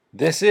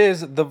This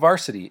is The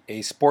Varsity,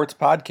 a sports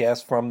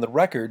podcast from The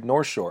Record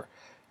North Shore,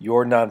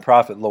 your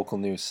nonprofit local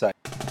news site.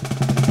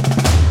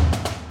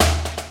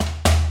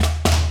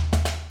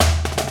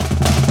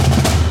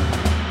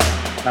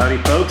 Howdy,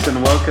 folks,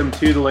 and welcome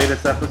to the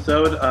latest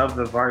episode of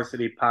the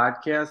Varsity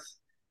Podcast.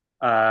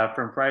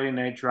 From Friday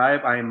Night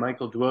Drive, I am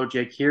Michael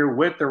Dwojek here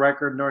with the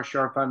Record North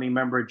Shore founding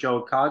member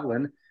Joe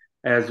Coughlin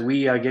as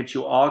we get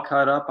you all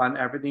caught up on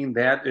everything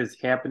that is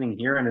happening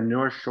here in the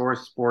North Shore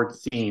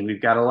sports scene. We've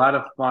got a lot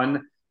of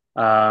fun,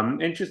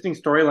 interesting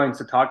storylines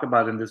to talk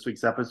about in this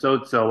week's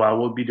episode, so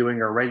we'll be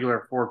doing our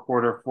regular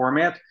four-quarter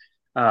format.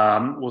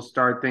 We'll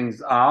start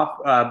things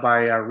off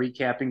by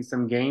recapping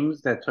some games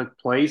that took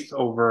place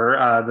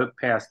over the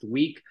past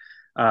week.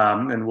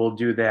 And we'll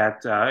do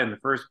that in the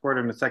first quarter.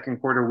 In the second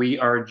quarter, we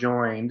are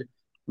joined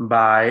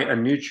by a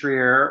new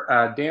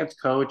Trier dance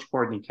coach,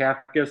 Courtney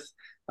Kafkas,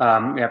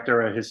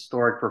 after a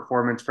historic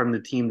performance from the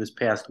team this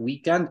past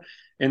weekend.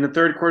 In the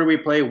third quarter, we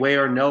play Way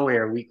or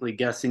Nowhere, weekly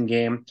guessing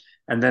game.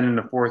 And then in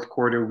the fourth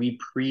quarter, we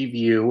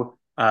preview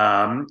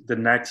the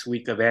next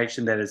week of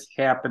action that is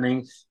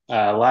happening.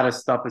 A lot of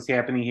stuff is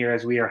happening here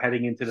as we are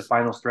heading into the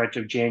final stretch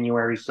of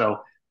January. So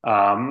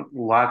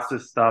lots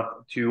of stuff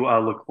to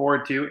look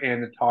forward to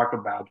and to talk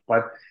about.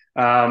 But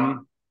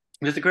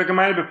just a quick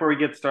reminder before we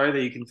get started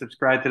that you can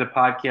subscribe to the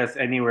podcast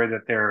anywhere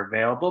that they're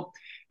available.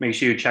 Make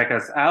sure you check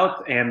us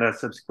out and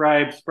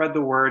subscribe, spread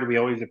the word. We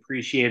always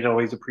appreciate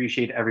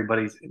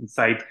everybody's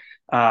insight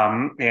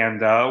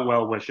and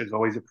well wishes.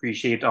 Always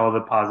appreciate all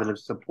the positive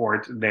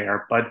support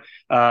there. But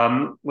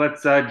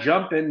let's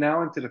jump in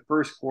now into the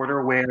first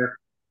quarter where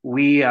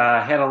we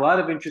had a lot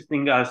of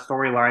interesting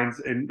storylines,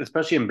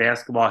 especially in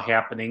basketball,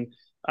 happening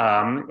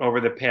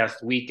over the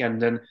past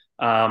weekend. And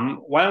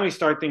why don't we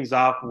start things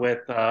off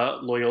with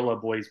Loyola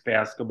boys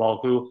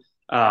basketball, who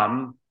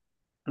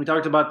we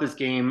talked about this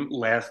game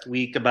last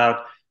week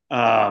about,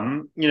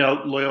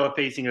 Loyola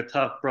facing a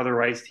tough Brother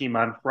Rice team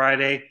on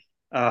Friday,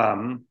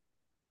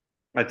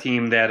 a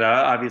team that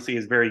obviously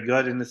is very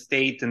good in the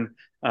state and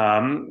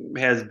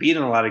has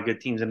beaten a lot of good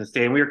teams in the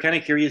state. And we were kind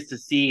of curious to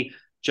see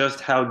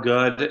just how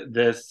good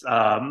this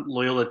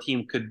Loyola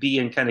team could be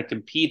and kind of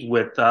compete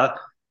with a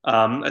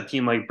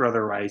team like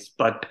Brother Rice.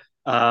 But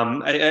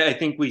I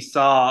think we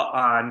saw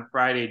on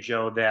Friday,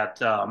 Joe,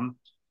 that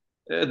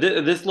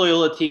this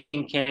Loyola team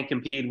can't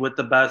compete with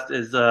the best,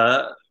 is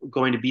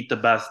going to beat the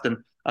best. And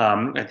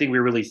I think we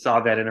really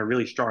saw that in a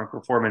really strong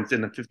performance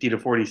in the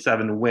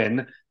 50-47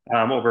 win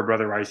over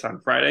Brother Rice on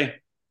Friday.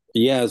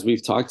 Yeah, as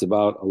we've talked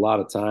about a lot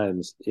of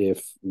times,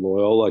 if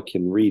Loyola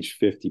can reach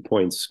 50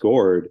 points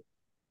scored,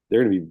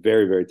 they're going to be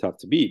very, very tough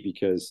to beat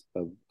because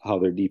of how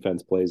their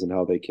defense plays and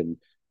how they can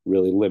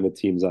really limit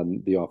teams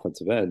on the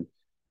offensive end.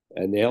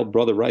 And they held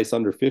Brother Rice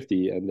under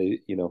 50, and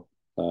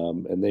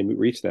they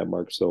reached that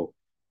mark. So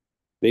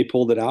they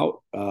pulled it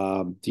out.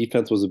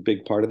 Defense was a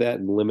big part of that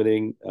in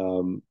limiting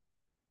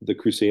the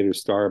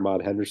Crusaders' star,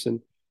 Ahmad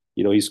Henderson.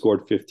 He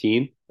scored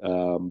 15,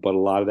 but a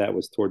lot of that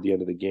was toward the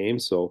end of the game.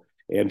 So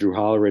Andrew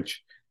Hollerich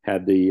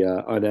had the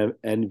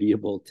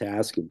unenviable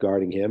task of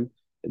guarding him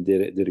and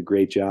did a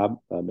great job,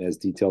 as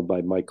detailed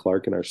by Mike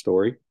Clark in our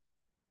story.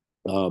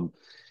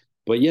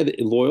 But yeah,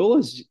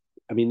 Loyola's,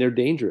 they're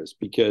dangerous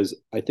because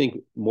I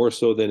think more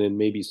so than in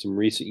maybe some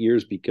recent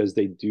years, because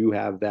they do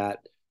have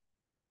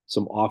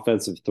some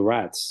offensive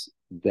threats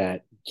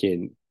that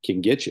can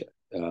get you.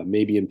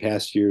 Maybe in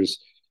past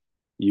years,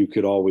 you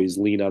could always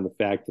lean on the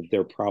fact that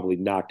they're probably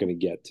not going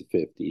to get to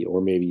 50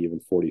 or maybe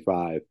even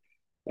 45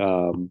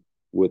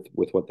 with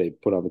what they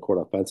put on the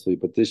court offensively.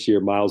 But this year,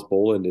 Miles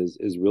Boland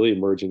is really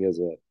emerging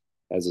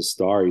as a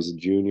star. He's a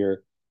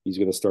junior. He's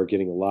going to start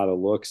getting a lot of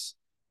looks.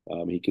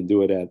 He can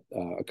do it at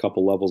a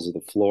couple levels of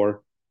the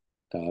floor.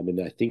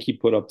 And I think he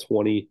put up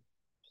 20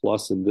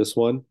 plus in this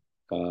one.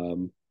 I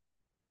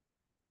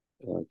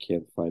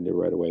can't find it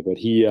right away, but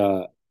he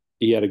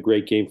had a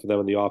great game for them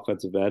on the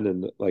offensive end.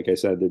 And like I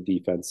said, the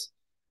defense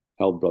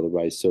held Brother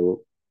Rice.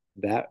 So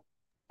that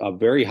a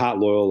very hot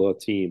Loyola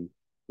team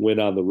went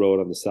on the road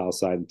on the south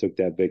side and took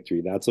that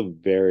victory. That's a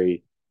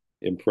very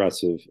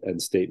impressive and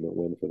statement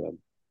win for them.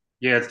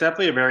 Yeah, it's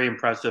definitely a very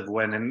impressive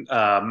win, and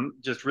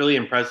just really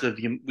impressive.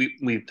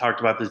 We've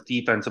talked about this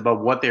defense,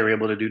 about what they were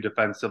able to do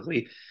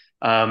defensively.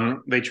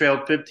 They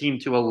trailed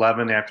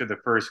 15-11 after the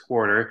first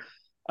quarter,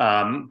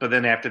 but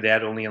then after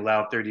that, only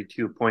allowed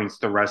 32 points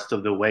the rest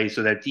of the way.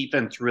 So that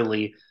defense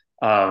really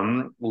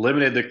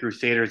limited the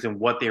Crusaders in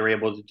what they were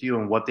able to do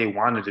and what they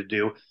wanted to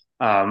do.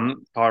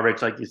 Paul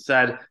Rich, like you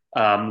said,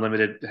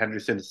 limited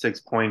Henderson to 6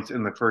 points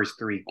in the first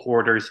three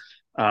quarters.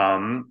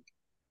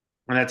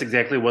 And that's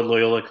exactly what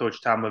Loyola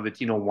coach Tom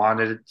Levatino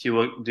wanted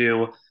to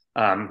do.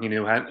 He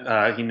knew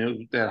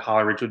that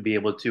Hollerich would be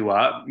able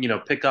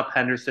to, pick up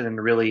Henderson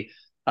and really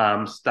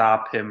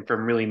stop him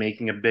from really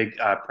making a big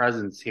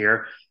presence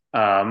here,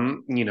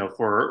 for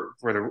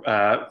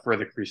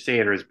the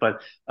Crusaders.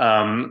 But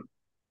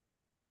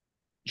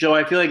Joe,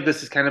 I feel like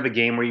this is kind of a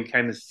game where you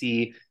kind of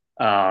see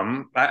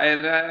I'm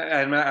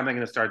not going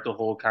to start the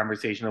whole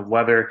conversation of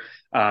whether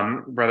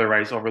Brother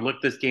Rice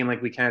overlooked this game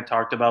like we kind of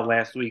talked about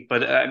last week,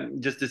 but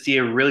just to see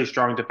a really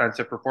strong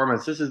defensive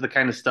performance, this is the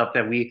kind of stuff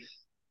that we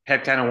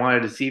had kind of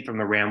wanted to see from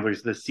the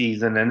Ramblers this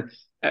season, and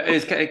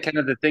is kind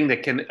of the thing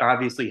that can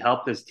obviously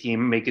help this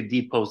team make a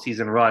deep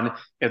postseason run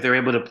if they're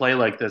able to play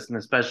like this, and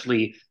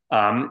especially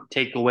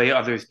take away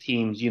other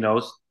teams,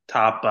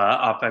 top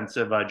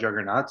offensive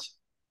juggernauts.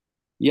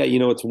 Yeah,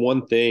 it's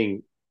one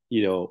thing,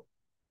 you know,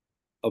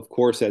 of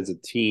course, as a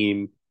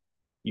team,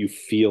 you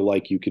feel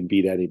like you can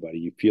beat anybody.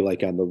 You feel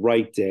like on the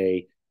right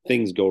day,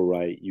 things go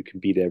right, you can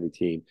beat every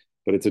team.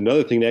 But it's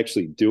another thing to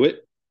actually do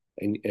it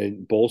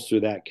and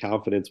bolster that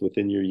confidence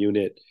within your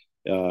unit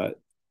uh,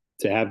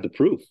 to have the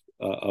proof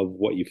of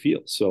what you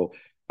feel. So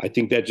I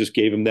think that just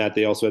gave them that.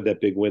 They also had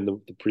that big win the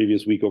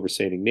previous week over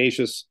St.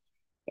 Ignatius.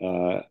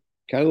 Kind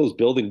of those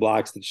building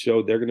blocks that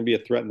showed they're going to be a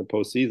threat in the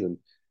postseason.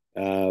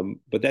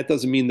 But that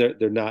doesn't mean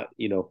they're not,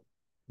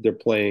 they're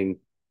playing,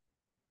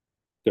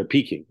 they're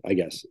peaking, I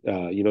guess.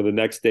 The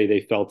next day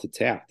they fell to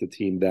Taft, a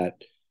team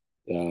that,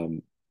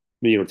 um,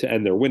 to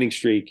end their winning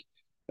streak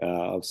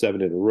of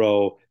 7 in a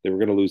row. They were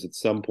going to lose at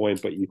some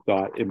point, but you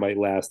thought it might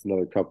last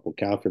another couple of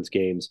conference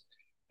games.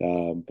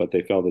 But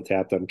they fell to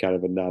Taft on kind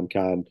of a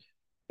non-con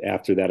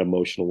after that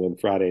emotional win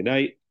Friday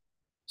night.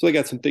 So they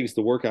got some things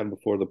to work on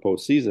before the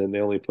postseason. They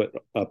only put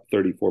up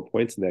 34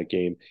 points in that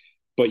game,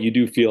 but you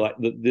do feel like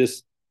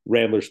this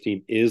Ramblers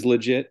team is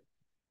legit,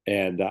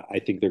 and I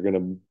think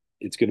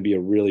it's going to be a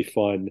really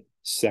fun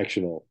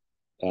sectional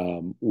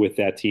with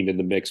that team in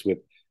the mix with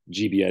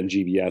GBN,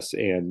 GBS,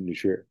 and New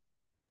Trier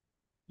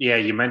Yeah,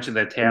 you mentioned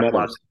that and tap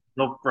loss.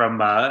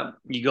 Meadows.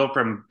 You go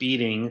from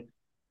beating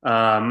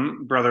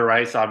Brother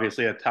Rice,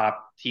 obviously a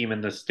top team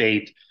in the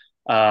state,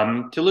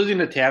 to losing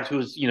to Taps, who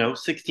was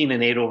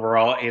 16-8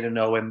 overall,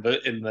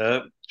 8-0 in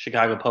the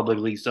Chicago Public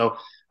League. So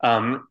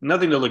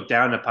nothing to look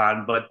down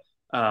upon, but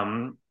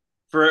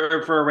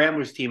for a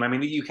Ramblers team, I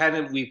mean, we've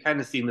kind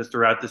of seen this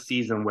throughout the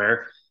season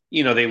where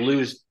they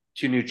lose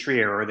to New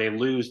Trier or they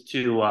lose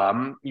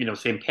to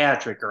St.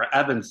 Patrick or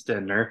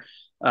Evanston or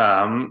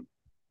um,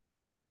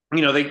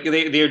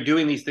 they're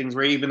doing these things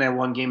where even at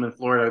one game in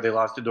Florida, they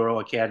lost to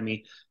Loyola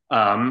Academy.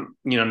 Not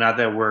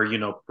that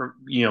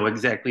we're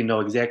exactly know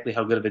exactly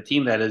how good of a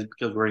team that is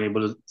because we're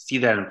able to see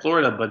that in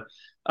Florida, but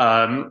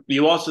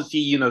you also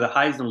see the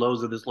highs and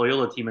lows of this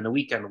Loyola team in the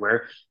weekend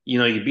where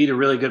you beat a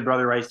really good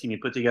Brother Rice team, you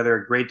put together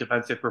a great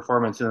defensive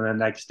performance, and then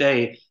the next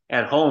day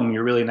at home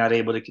you're really not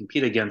able to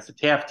compete against the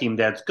Taft team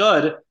that's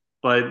good,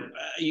 but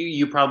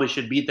you probably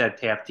should beat that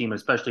Taft team,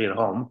 especially at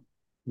home.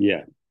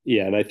 Yeah,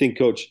 yeah, and I think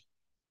Coach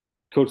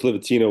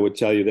Livatino would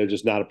tell you they're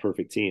just not a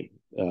perfect team.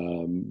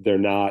 They're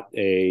not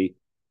a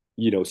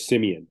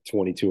Simeon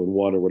 22-1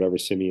 or whatever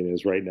Simeon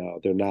is right now.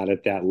 They're not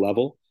at that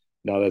level.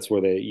 Now that's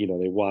where they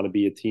want to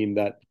be a team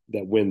that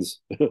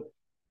wins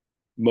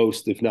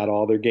most, if not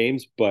all, their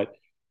games. But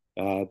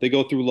they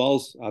go through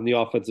lulls on the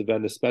offensive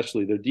end,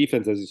 especially their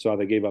defense. As you saw,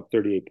 they gave up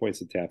 38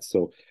 points attached,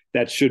 so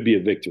that should be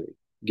a victory,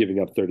 giving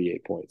up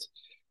 38 points.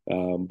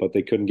 But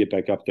they couldn't get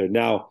back up there.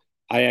 Now,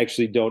 I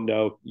actually don't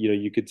know.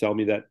 You could tell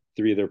me that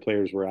 3 of their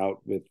players were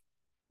out with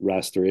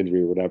rest or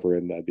injury or whatever,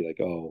 and I'd be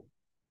like, oh,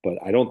 but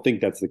I don't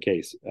think that's the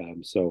case.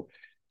 So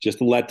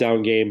just a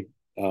letdown game.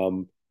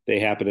 They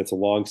happen. It's a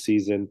long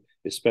season,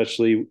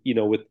 especially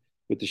with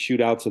the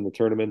shootouts and the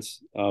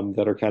tournaments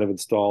that are kind of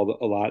installed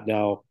a lot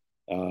now.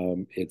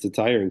 It's a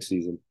tiring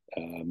season.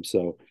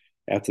 So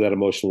after that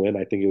emotional win,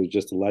 I think it was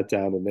just a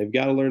letdown, and they've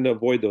got to learn to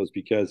avoid those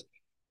because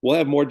we'll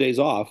have more days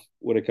off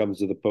when it comes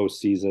to the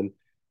postseason.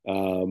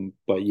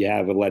 But you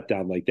have a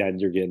letdown like that, and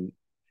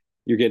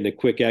you're getting a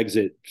quick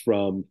exit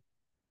from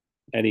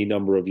any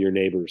number of your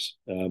neighbors.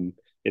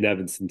 An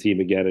Evanston team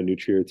again, a New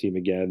Trier team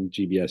again,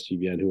 GBS,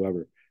 GBN,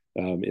 whoever,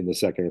 in the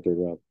second or third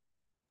round.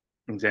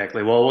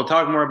 Exactly. Well, we'll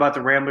talk more about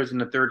the Ramblers in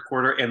the third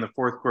quarter and the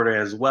fourth quarter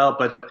as well.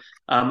 But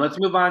let's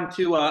move on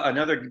to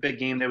another big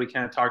game that we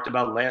kind of talked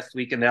about last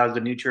week, and that was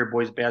the New Trier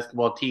boys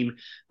basketball team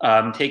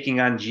taking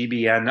on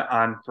GBN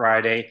on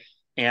Friday.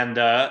 And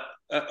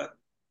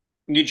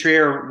New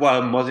Trier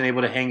wasn't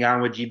able to hang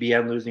on with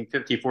GBN, losing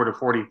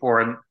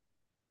 54-44. And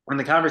in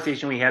the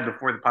conversation we had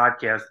before the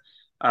podcast,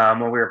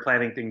 when we were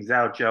planning things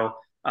out, Joe,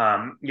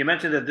 you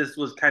mentioned that this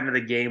was kind of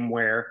the game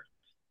where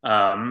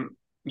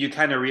you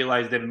kind of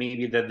realized that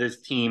maybe that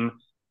this team,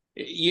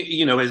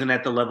 isn't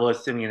at the level of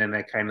Simeon and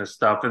that kind of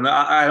stuff. And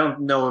I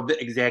don't know if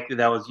exactly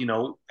that was,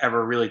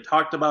 ever really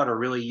talked about or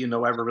really,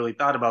 ever really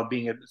thought about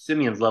being at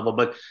Simeon's level.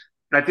 But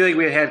I feel like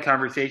we had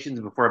conversations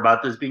before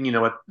about this being,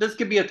 what this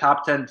could be a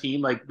top 10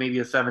 team, like maybe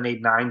a 7,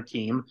 8, 9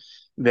 team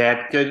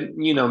that could,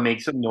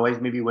 make some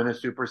noise, maybe win a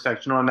super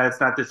sectional. And that's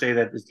not to say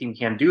that this team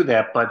can't do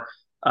that, but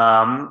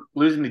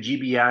losing to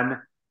GBN,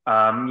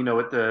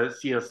 with the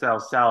CSL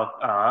South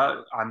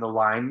on the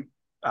line,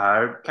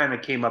 kind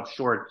of came up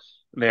short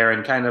there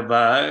and kind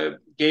of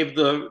gave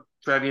the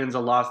Trevians a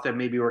loss that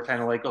maybe we're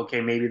kind of like,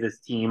 okay, maybe this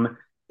team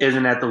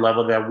isn't at the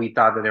level that we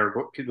thought that they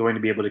were going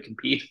to be able to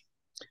compete.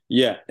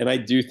 Yeah, and I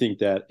do think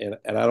that,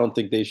 and I don't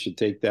think they should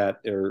take that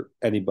or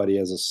anybody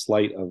as a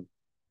slight of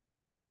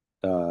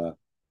uh,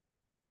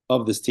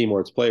 of this team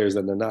or its players,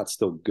 and they're not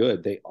still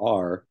good. They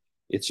are.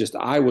 It's just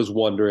I was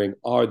wondering,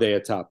 are they a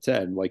top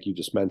 10, like you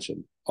just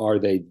mentioned? Are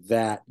they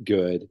that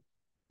good?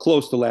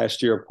 Close to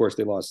last year, of course,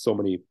 they lost so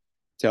many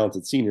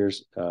talented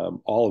seniors,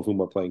 all of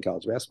whom are playing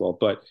college basketball.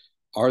 But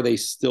are they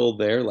still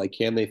there? Like,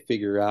 can they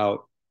figure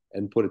out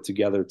and put it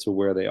together to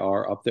where they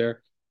are up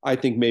there? I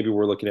think maybe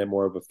we're looking at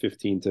more of a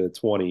 15 to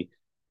 20,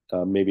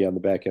 maybe on the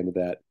back end of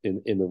that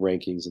in the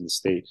rankings in the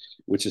state,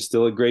 which is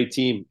still a great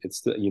team. It's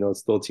still, it's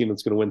still a team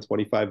that's going to win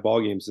 25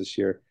 ball games this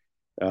year.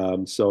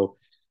 So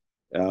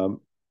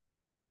um,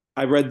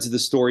 I read the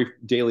story.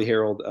 Daily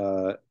Herald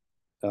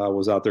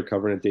was out there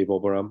covering it. Dave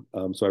Oberum.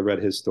 So I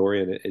read his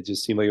story, and it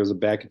just seemed like it was a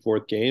back and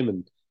forth game,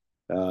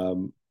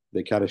 and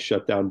they kind of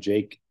shut down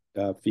Jake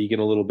Fegan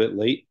a little bit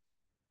late,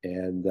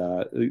 and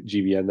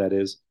GBN that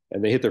is,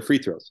 and they hit their free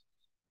throws.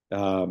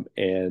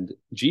 And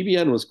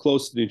GBN was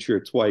close to New Trier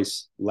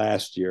twice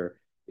last year.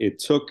 It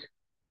took,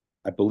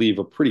 I believe,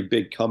 a pretty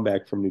big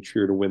comeback from New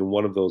Trier to win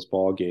one of those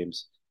ball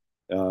games.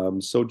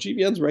 So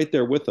GBN's right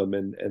there with them,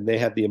 and they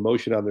had the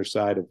emotion on their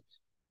side of,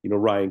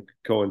 Ryan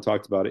Cohen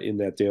talked about it in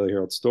that Daily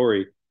Herald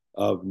story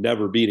of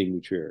never beating New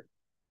Trier,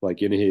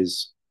 like in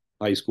his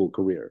high school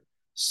career.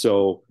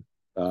 So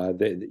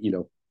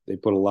they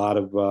put a lot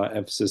of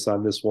emphasis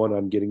on this one,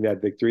 on getting that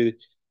victory,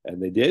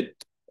 and they did.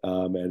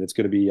 And it's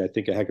going to be, I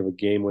think, a heck of a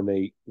game when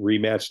they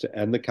rematch to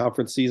end the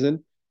conference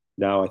season.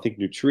 Now, I think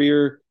New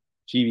Trier,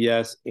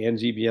 GBS, and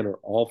GBN are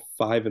all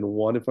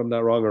 5-1, if I'm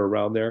not wrong, or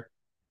around there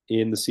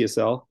in the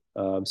CSL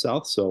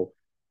South. So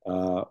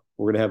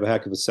we're going to have a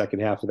heck of a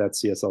second half of that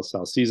CSL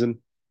South season.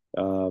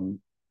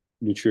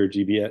 New Trier,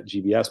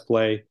 GBS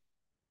play,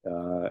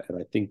 and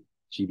I think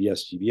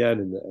GBS, GBN,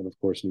 and of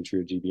course New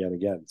Trier, GBN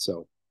again.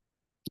 So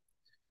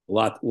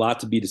a lot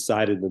to be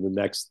decided in the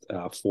next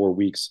 4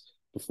 weeks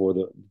before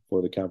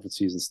the conference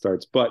season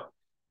starts. But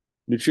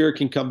New Trier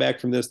can come back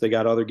from this. They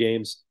got other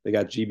games. They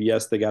got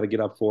GBS they got to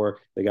get up for.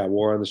 They got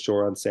War on the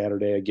Shore on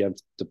Saturday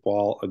against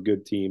DePaul, a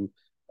good team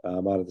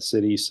out of the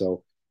city.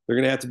 So they're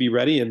going to have to be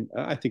ready, and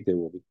I think they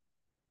will be.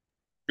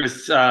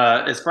 Is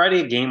Friday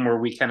a game where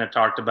we kind of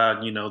talked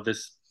about,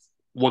 this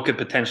what could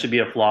potentially be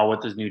a flaw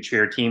with this New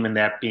Trier team, and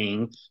that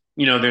being,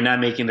 they're not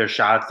making their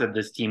shots, that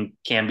this team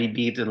can be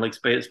beat, and like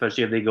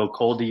especially if they go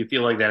cold. Do you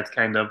feel like that's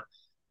kind of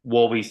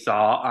what we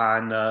saw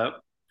on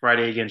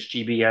Friday against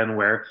GBN,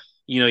 where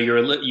you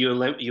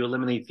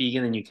eliminate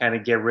Fegan and you kind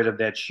of get rid of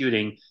that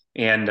shooting,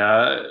 and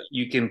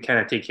you can kind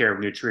of take care of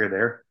New Trier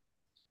there?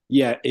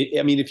 Yeah,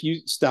 I mean, if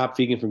you stop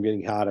Fegan from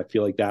getting hot, I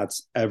feel like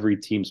that's every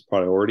team's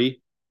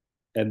priority.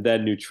 And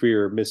then New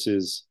Trier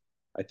misses,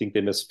 I think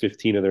they missed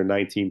 15 of their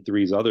 19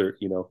 threes.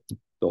 The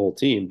whole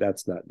team.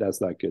 That's not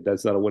good.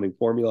 That's not a winning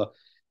formula.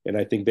 And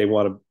I think they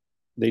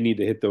need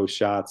to hit those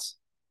shots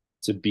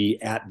to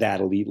be at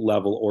that elite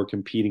level or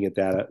competing at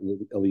that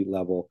elite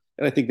level.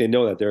 And I think they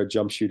know that they're a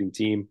jump shooting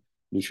team.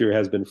 New Trier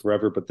has been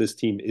forever, but this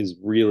team is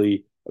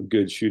really a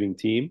good shooting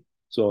team.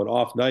 So an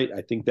off night,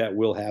 I think that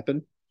will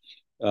happen.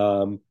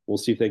 We'll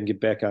see if they can get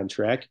back on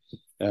track.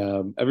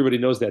 Everybody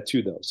knows that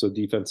too, though. So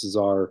defenses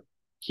are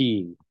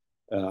keen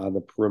on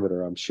the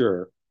perimeter, I'm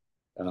sure.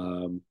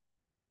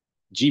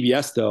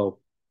 GBS, though,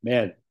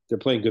 man, they're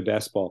playing good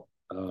basketball.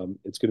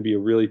 It's going to be a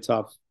really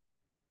tough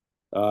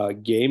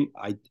game.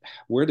 I'm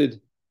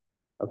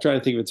trying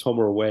to think if it's home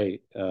or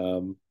away.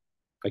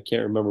 I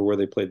can't remember where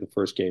they played the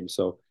first game.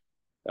 So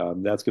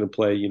that's going to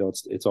play.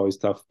 It's always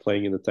tough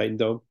playing in the Titan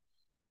Dome.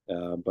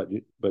 But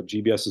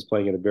GBS is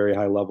playing at a very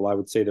high level. I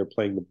would say they're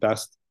playing the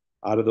best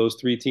out of those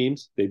three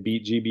teams. They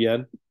beat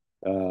GBN,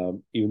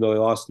 even though they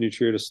lost New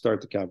Trier to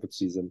start the conference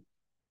season.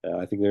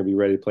 I think they're going to be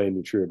ready to play in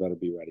New Trier. Better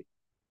be ready.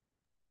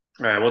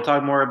 All right, we'll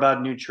talk more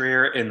about New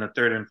Trier in the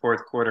third and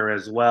fourth quarter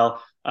as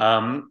well.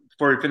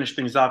 Before we finish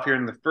things off here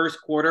in the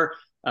first quarter,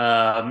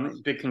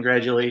 big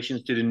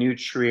congratulations to the New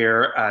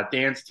Trier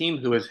dance team,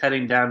 who is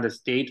heading down to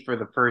state for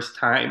the first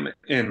time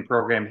in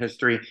program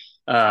history.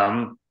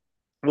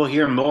 We'll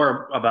hear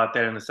more about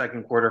that in the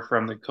second quarter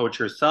from the coach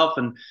herself,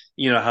 and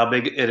how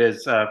big it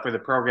is for the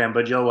program.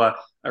 But Joe,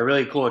 a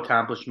really cool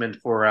accomplishment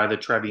for the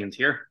Trevians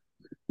here.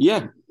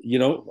 Yeah,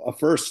 a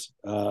first.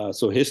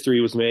 So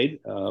history was made.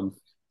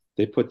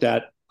 They put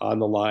that on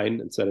the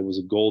line and said it was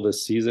a goal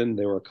this season.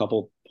 They were a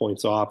couple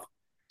points off.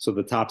 So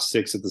the top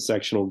 6 at the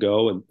sectional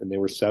go, and they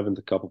were 7th,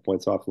 a couple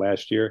points off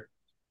last year.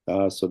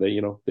 So they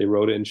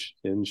wrote it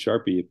in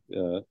Sharpie,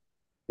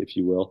 if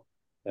you will,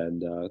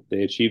 and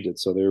they achieved it.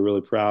 So they were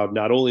really proud,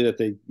 not only that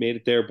they made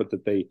it there, but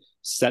that they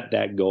set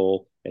that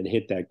goal and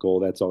hit that goal.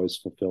 That's always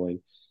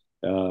fulfilling.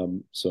 I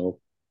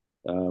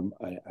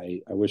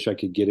wish I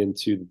could get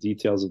into the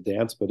details of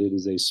dance, but it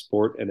is a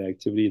sport and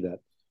activity that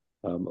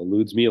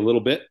eludes me a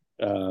little bit.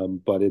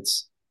 But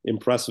it's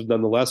impressive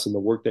nonetheless, and the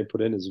work they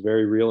put in is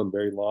very real and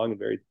very long and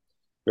very,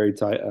 very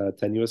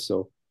tenuous.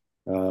 So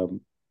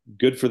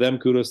good for them.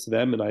 Kudos to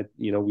them. And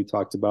we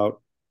talked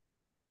about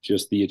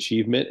just the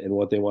achievement and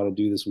what they want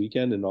to do this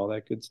weekend and all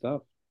that good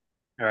stuff.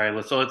 All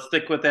right, so let's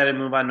stick with that and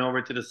move on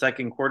over to the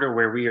second quarter,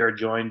 where we are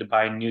joined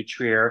by New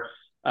Trier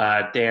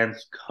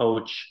dance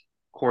coach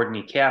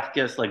Courtney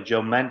Kafkas, like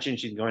Joe mentioned.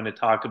 She's going to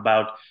talk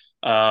about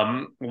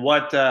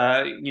what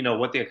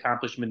what the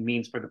accomplishment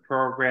means for the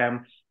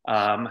program,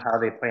 how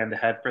they plan to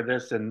head for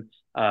this, and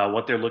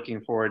what they're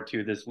looking forward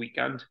to this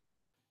weekend.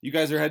 You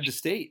guys are headed to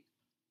state.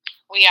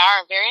 We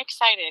are very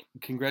excited.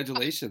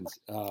 Congratulations.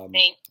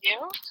 Thank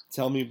you.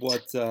 Tell me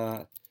what,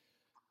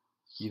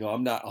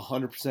 I'm not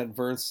 100%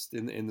 versed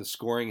in the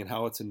scoring and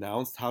how it's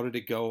announced. How did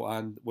it go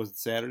was it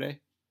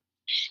Saturday?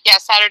 Yeah,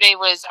 Saturday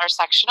was our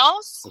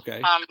sectionals.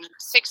 Okay.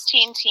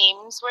 16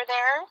 teams were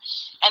there,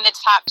 and the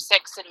top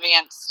 6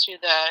 advanced to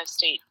the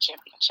state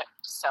championship.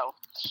 So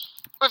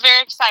we're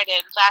very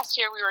excited. Last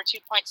year we were 2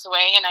 points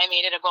away, and I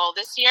made it a goal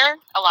this year,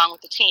 along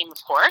with the team,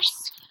 of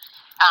course,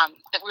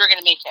 that we were going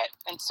to make it.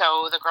 And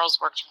so the girls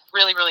worked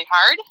really, really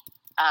hard.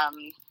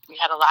 We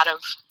had a lot of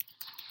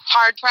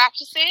hard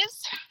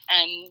practices,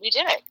 and we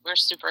did it. We're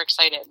super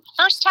excited.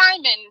 First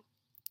time in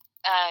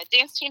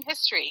dance team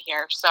history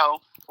here,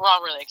 so we're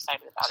all really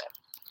excited about it.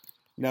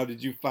 Now,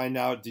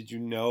 did you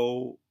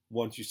know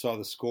once you saw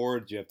the score?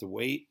 Did you have to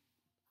wait?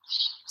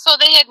 So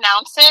they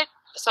announce it,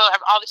 so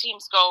all the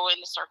teams go in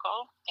the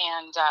circle,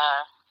 and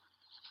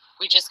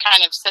we just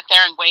kind of sit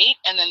there and wait,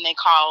 and then they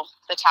call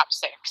the top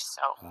 6.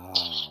 So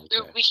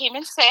okay. we came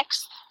in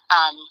 6th,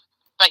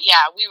 but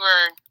yeah, we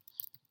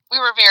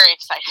were very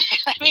excited.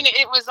 I mean,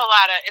 it's a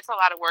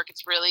lot of work.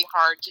 It's really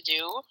hard to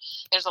do.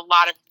 There's a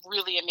lot of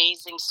really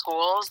amazing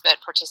schools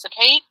that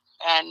participate,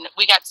 and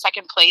we got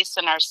second place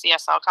in our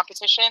CSL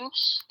competition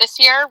this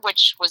year,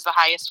 which was the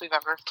highest we've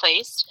ever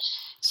placed.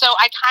 So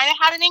I kind of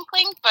had an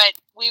inkling, but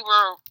we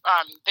were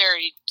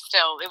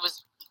it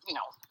was,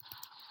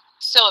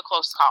 still a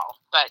close call.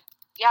 But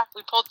yeah,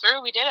 we pulled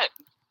through. We did it.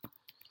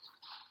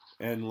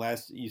 And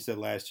you said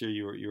last year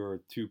you were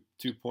 2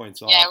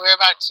 points off. Yeah, we were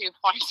about 2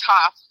 points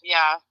off.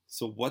 Yeah.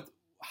 So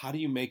how do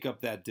you make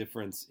up that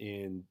difference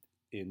in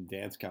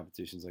dance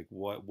competitions? Like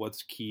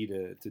what's key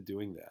to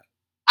doing that?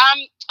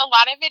 A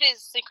lot of it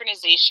is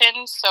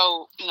synchronization.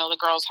 So, the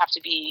girls have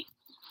to be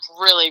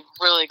really,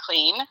 really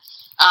clean.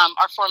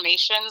 Our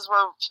formations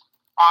were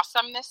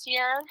awesome this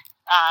year.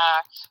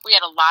 We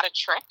had a lot of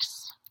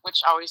tricks,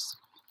 which always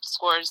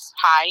scores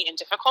high in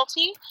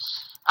difficulty.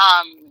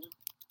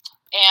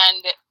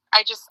 And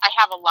I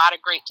have a lot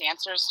of great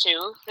dancers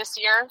too this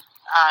year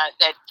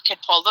that could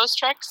pull those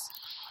tricks.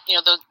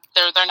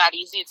 They're not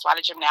easy. It's a lot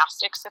of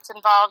gymnastics that's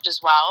involved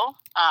as well.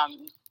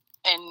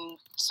 And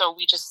so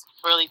we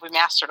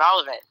mastered all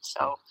of it.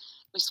 So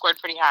we scored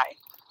pretty high.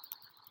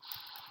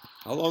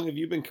 How long have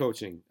you been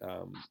coaching?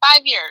 5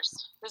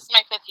 years. This is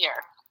my 5th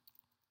year.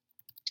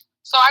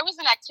 So I was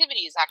in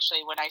activities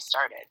actually when I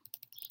started.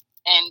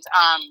 And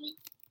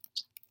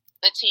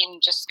the team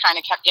just kind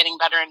of kept getting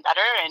better and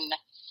better. And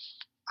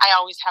I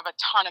always have a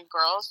ton of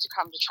girls to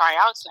come to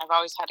tryouts, and I've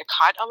always had to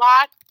cut a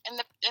lot in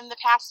the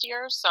past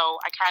year. So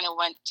I kind of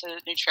went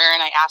to Nutrier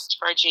and I asked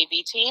for a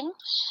JV team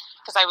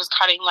because I was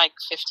cutting like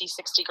 50,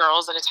 60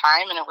 girls at a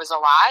time, and it was a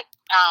lot.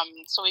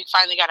 So we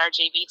finally got our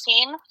JV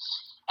team.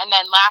 And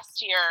then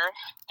last year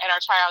at our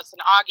tryouts in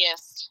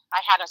August,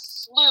 I had a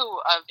slew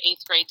of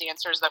 8th grade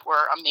dancers that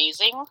were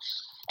amazing.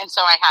 And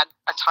so I had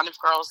a ton of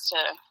girls to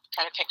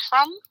kind of pick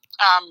from.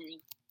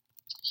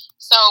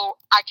 So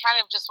I kind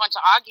of just went to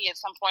Augie at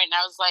some point, and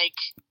I was like,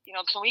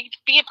 can we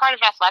be a part of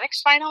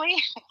athletics finally?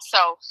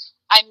 So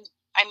I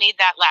made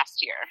that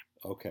last year.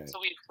 Okay. So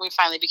we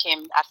finally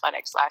became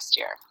athletics last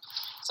year.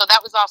 So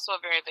that was also a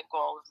very big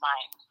goal of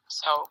mine.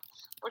 So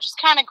we're just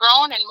kind of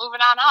growing and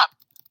moving on up.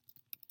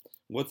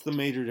 What's the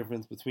major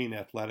difference between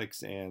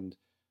athletics and,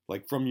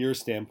 like, from your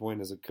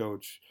standpoint as a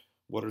coach,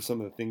 what are some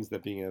of the things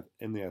that being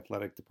in the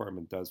athletic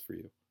department does for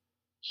you?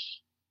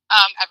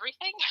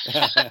 Everything.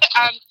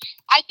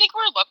 I think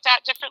we're looked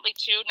at differently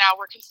too. Now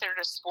we're considered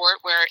a sport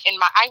where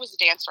I was a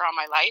dancer all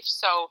my life.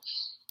 So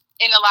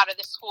in a lot of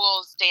the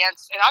schools,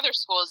 dance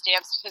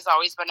has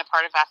always been a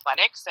part of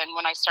athletics. And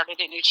when I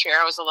started at New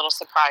Trier, I was a little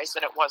surprised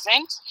that it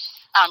wasn't,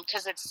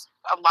 because it's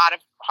a lot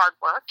of hard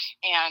work,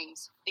 and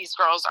these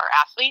girls are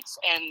athletes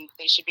and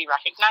they should be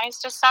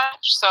recognized as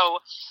such. So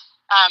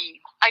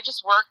I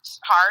just worked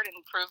hard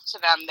and proved to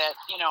them that,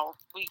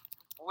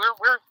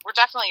 we're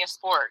definitely a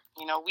sport.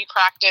 We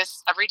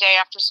practice every day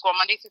after school,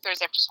 Monday through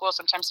Thursday after school,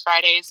 sometimes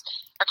Fridays.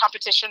 Our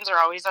competitions are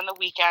always on the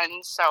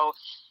weekends. So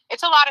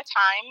it's a lot of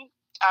time.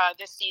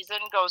 This season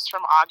goes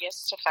from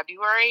August to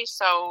February.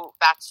 So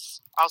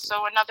that's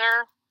also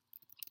another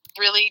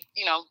really,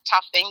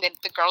 tough thing that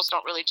the girls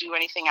don't really do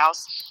anything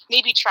else.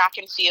 Maybe track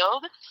and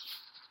field,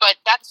 but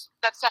that's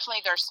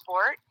definitely their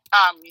sport.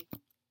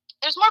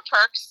 There's more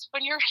perks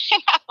when you're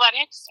in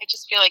athletics. I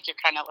just feel like you're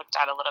kind of looked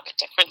at a little bit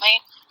differently,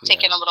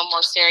 taken a little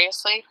more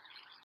seriously.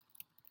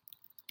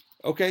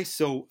 Okay,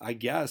 so I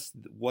guess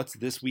what's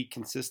this week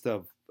consist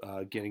of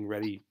getting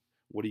ready?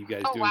 What are you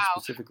guys doing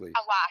specifically?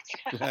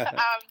 A lot.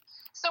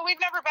 So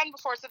we've never been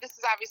before, so this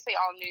is obviously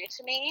all new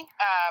to me.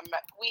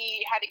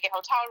 We had to get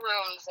hotel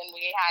rooms, and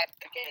we had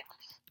to get,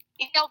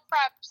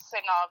 preps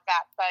and all of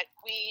that. But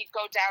we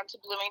go down to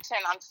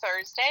Bloomington on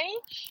Thursday.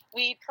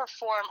 We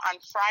perform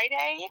on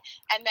Friday.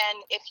 And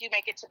then if you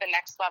make it to the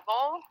next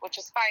level, which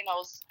is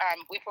finals,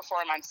 we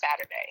perform on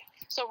Saturday.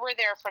 So we're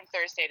there from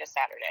Thursday to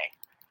Saturday.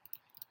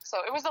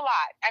 So it was a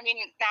lot. I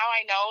mean, now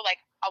I know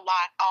like a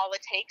lot, all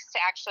it takes to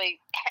actually,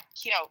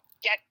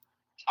 get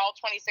all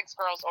 26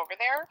 girls over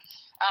there.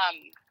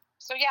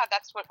 So yeah,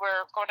 that's what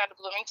we're going down to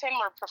Bloomington.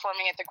 We're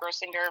performing at the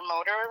Grossinger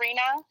Motor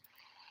Arena.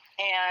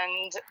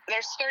 And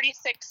there's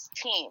 36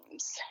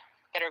 teams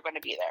that are going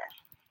to be there.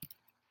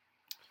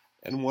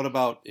 And what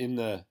about in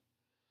the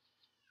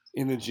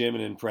gym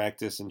and in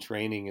practice and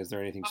training? Is there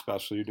anything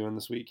special you're doing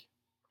this week?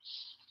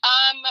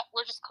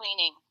 We're just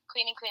cleaning.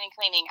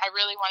 I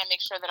really want to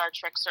make sure that our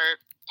tricks are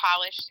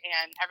polished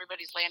and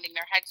everybody's landing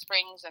their head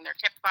springs and their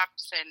hip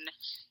ups and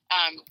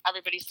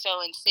everybody's still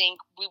in sync.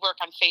 We work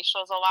on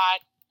facials a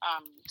lot.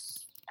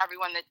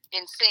 Everyone that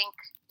in sync,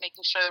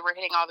 making sure that we're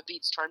hitting all the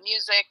beats to our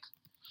music.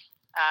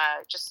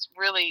 Just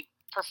really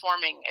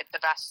performing at the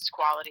best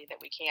quality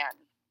that we can.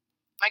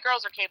 My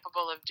girls are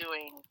capable of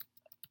doing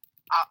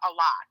a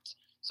lot.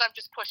 So I'm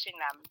just pushing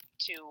them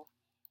to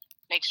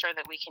make sure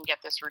that we can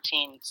get this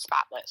routine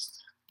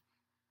spotless.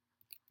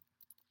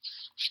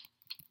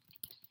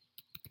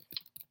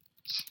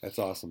 That's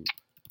awesome.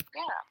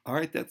 Yeah. All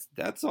right,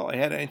 that's all I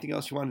had. Anything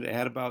else you wanted to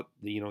add about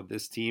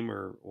this team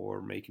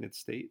or making it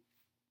state?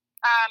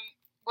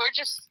 We're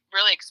just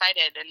really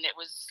excited, and it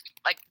was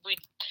like we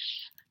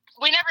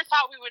never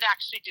thought we would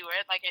actually do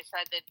it. Like I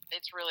said, that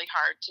it's really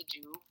hard to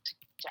do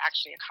to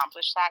actually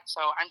accomplish that.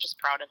 So I'm just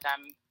proud of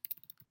them.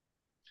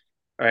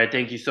 All right.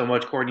 Thank you so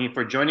much, Courtney,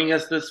 for joining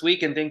us this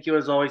week. And thank you,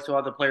 as always, to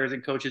all the players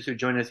and coaches who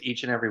join us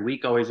each and every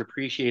week. Always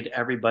appreciate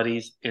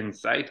everybody's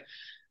insight.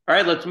 All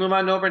right, let's move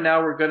on over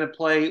now. We're going to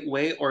play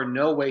Way or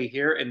No Way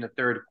here in the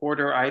third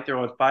quarter. I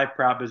throw out 5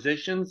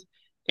 propositions,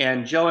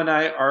 and Joe and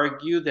I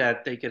argue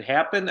that they could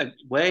happen. A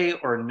way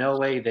or no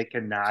way they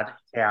cannot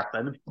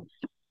happen.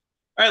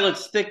 All right,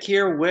 let's stick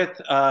here with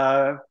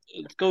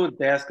let's go with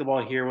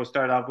basketball here. We'll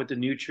start off with the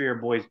New Trier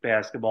boys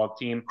basketball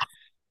team.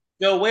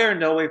 Joe, way or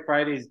no way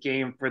Friday's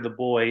game for the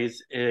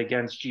boys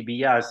against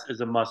GBS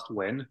is a must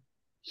win?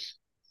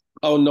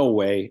 Oh, no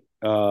way.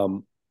 I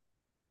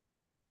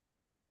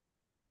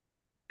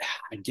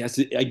guess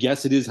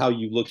it is how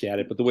you look at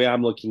it, but the way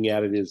I'm looking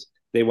at it is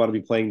they want to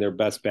be playing their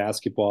best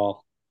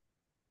basketball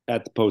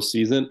at the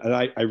postseason, and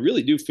I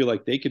really do feel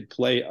like they could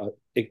play an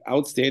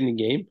outstanding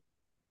game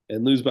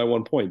and lose by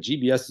 1 point.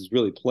 GBS is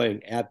really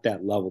playing at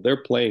that level.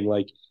 They're playing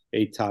like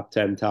a top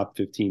 10, top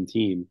 15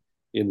 team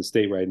in the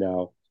state right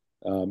now,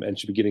 and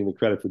should be getting the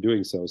credit for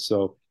doing so.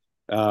 So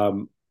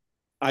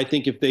I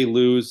think if they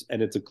lose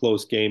and it's a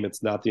close game,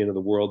 it's not the end of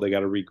the world. They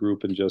got to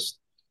regroup and just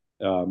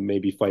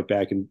maybe fight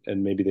back,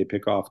 and maybe they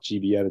pick off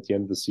GBN at the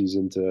end of the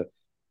season to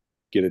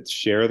get its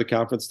share of the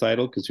conference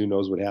title, because who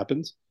knows what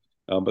happens.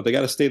 But they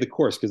got to stay the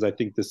course, because I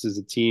think this is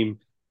a team,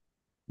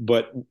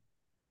 but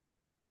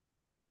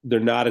they're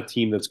not a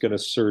team that's going to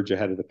surge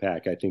ahead of the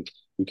pack. I think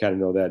we kind of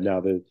know that now,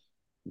 that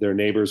their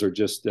neighbors are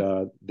just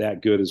that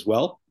good as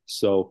well.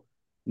 So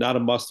not a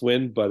must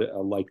win, but a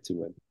like to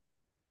win.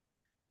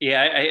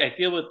 Yeah, I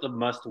feel with the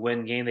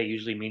must-win game, that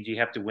usually means you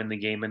have to win the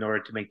game in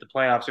order to make the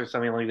playoffs or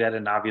something like that.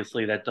 And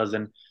obviously that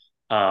doesn't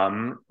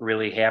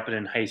really happen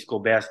in high school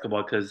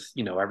basketball, because,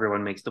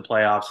 everyone makes the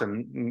playoffs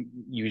and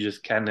you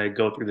just kind of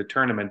go through the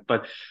tournament.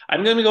 But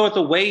I'm going to go with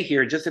the way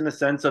here, just in the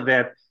sense of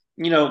that,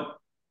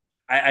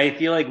 I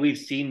feel like we've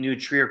seen New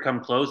Trier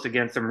come close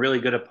against some really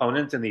good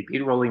opponents, and they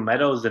beat Rolling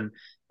Meadows, and,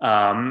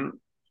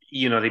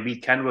 they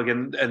beat Kenwick,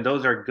 and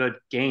those are good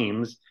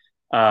games.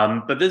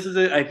 But this is,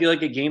 I feel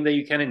like, a game that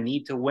you kind of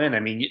need to win. I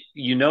mean,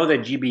 you know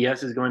that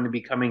GBS is going to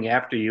be coming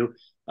after you.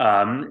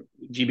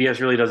 GBS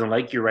really doesn't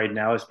like you right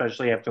now,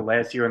 especially after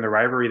last year and the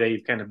rivalry that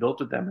you've kind of built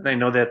with them. And I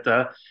know that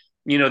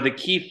the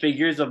key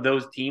figures of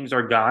those teams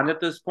are gone at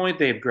this point.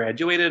 They've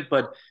graduated,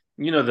 but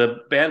the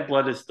bad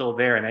blood is still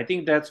there. And I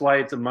think that's why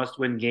it's a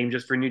must-win game,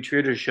 just for New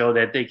Trier to show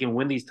that they can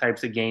win these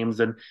types of games.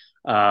 And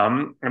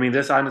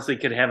this honestly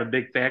could have a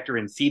big factor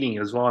in seeding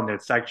as well in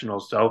that sectional.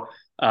 So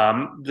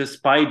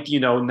despite,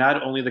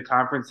 not only the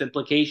conference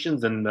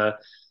implications and the,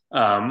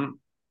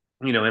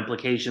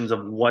 implications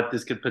of what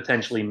this could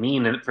potentially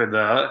mean for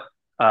the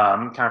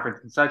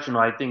conference and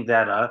sectional, I think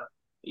that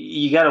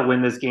you got to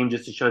win this game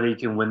just to show that you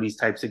can win these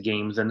types of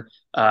games. And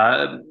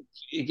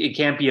it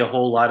can't be a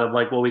whole lot of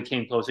like, well, we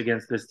came close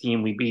against this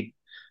team, we beat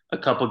a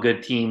couple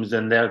good teams,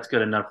 and that's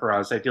good enough for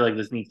us. I feel like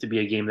this needs to be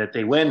a game that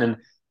they win. And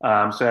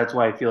so that's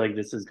why I feel like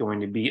this is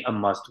going to be a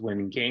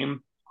must-win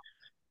game.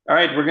 All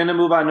right, we're going to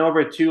move on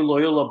over to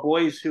Loyola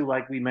boys, who,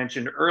 like we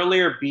mentioned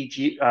earlier,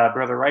 beat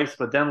Brother Rice,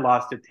 but then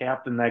lost to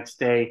Taft the next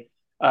day.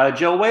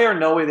 Joe, way or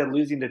no way that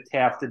losing to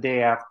Taft the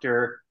day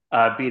after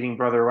beating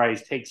Brother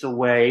Rice takes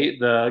away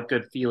the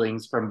good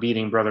feelings from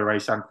beating Brother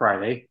Rice on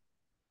Friday?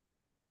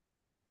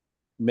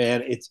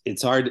 Man,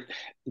 it's hard.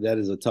 That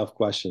is a tough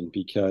question,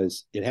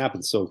 because it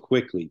happened so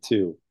quickly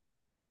too.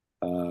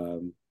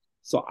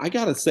 So I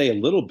got to say a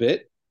little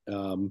bit.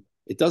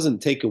 It doesn't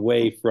take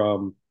away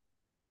from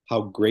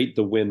how great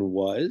the win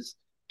was,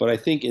 but I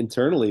think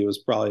internally it was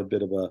probably a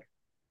bit of a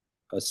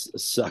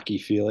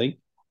sucky feeling.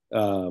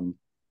 Um,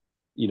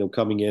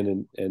 coming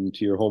in and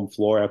to your home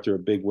floor after a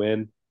big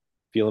win,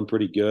 feeling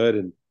pretty good,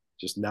 and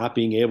just not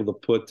being able to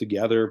put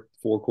together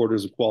 4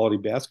 quarters of quality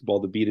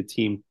basketball to beat a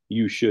team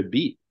you should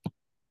beat.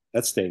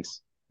 That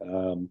stinks.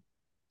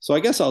 So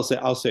I guess I'll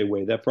say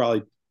Wade. That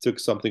probably took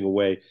something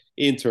away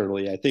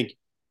internally. I think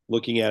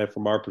looking at it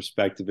from our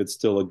perspective, it's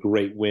still a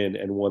great win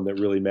and one that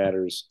really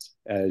matters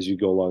as you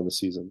go along the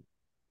season.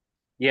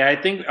 Yeah, I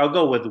think I'll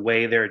go with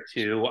Way there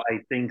too. I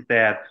think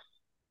that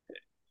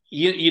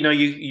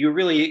you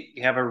really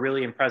have a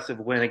really impressive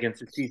win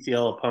against a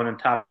CCL opponent,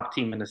 top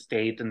team in the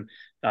state, and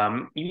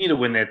you need to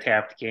win that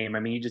Taft game. I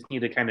mean, you just need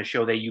to kind of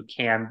show that you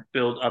can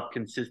build up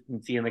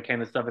consistency and the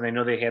kind of stuff. And I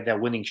know they had that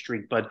winning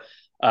streak, but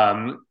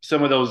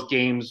some of those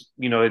games,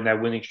 in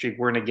that winning streak,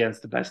 weren't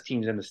against the best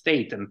teams in the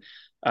state. And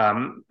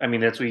I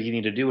mean, that's what you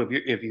need to do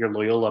if you're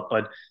Loyola.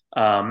 But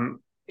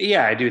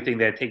yeah, I do think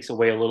that takes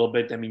away a little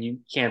bit. I mean, you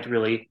can't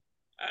really.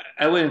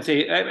 I wouldn't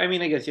say. I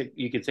mean, I guess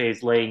you could say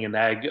it's laying an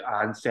egg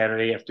on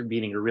Saturday after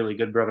beating a really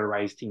good Brother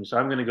Rice team. So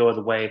I'm going to go with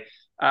the way.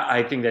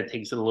 I think that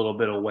takes it a little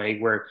bit away.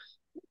 Where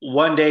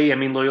one day, I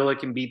mean, Loyola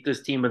can beat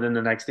this team, but then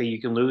the next day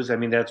you can lose. I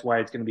mean, that's why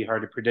it's going to be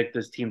hard to predict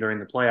this team during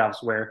the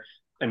playoffs. Where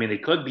I mean, they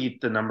could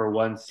beat the number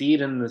 1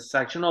 seed in the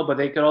sectional, but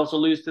they could also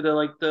lose to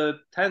the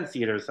 10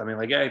 seed or something.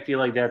 Like I feel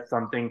like that's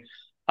something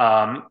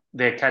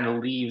that kind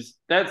of leaves.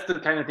 That's the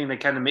kind of thing that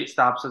kind of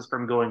stops us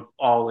from going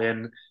all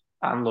in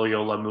on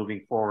Loyola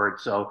moving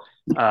forward. So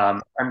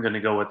I'm going to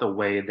go with the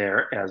way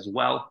there as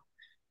well.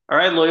 All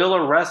right,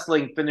 Loyola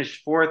Wrestling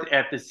finished fourth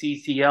at the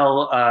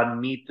CCL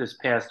meet this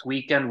past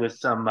weekend with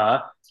some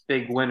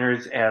big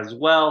winners as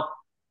well.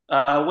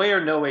 Way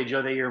or no way,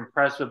 Joe, that you're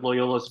impressed with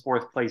Loyola's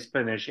fourth place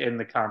finish in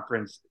the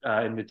conference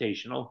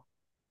invitational?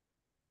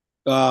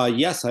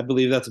 Yes, I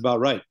believe that's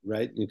about right.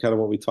 Right, kind of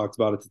what we talked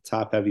about at the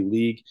top heavy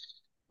league,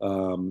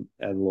 and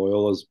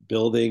Loyola's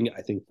building.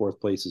 I think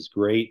fourth place is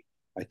great.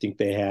 I think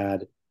they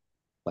had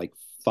like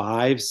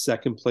 5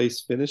 second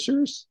place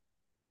finishers,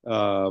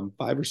 5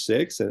 or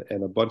 6,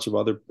 and a bunch of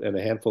other and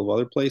a handful of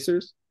other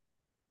placers.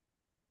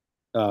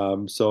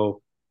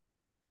 So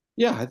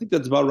yeah, I think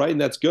that's about right, and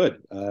that's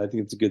good. I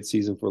think it's a good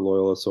season for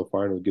Loyola so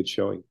far and a good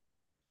showing.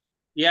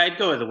 Yeah, I'd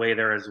go the way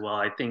there as well.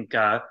 I think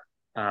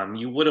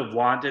you would have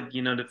wanted,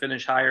 to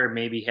finish higher,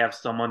 maybe have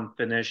someone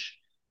finish,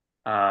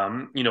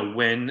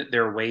 win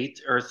their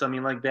weight or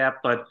something like that.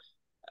 But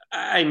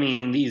I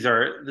mean, these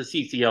are the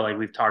CCL, like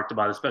we've talked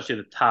about, especially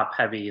the top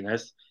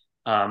heaviness.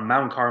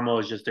 Mount Carmel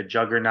is just a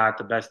juggernaut,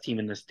 the best team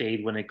in the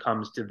state when it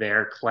comes to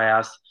their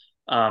class.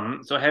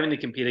 So having to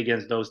compete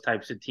against those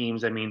types of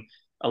teams, I mean,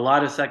 a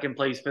lot of second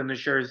place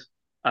finishers.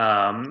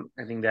 I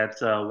think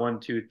that's 1,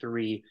 2,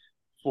 3,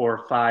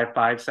 4,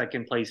 5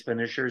 second place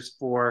finishers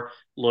for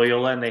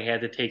Loyola, and they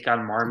had to take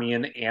on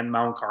Marmion and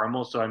Mount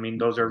Carmel. So I mean,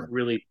 those are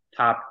really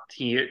top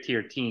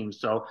tier teams.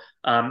 So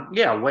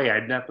yeah, way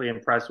I'm definitely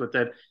impressed with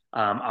it.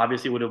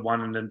 Obviously, would have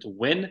wanted them to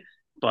win,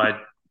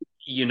 but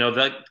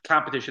the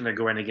competition they're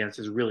going against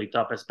is really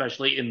tough,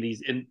 especially in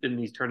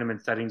these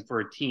tournament settings for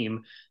a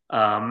team.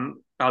 I'll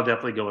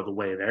definitely go with the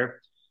way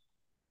there.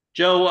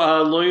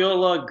 Joe,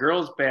 Loyola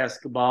girls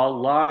basketball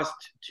lost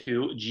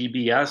to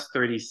GBS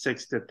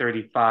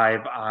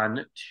 36-35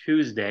 on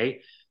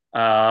Tuesday.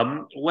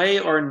 Way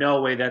or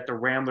no way that the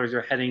Ramblers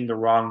are heading the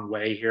wrong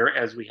way here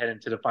as we head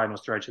into the final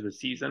stretch of the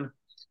season?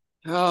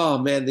 Oh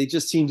man, they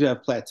just seem to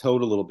have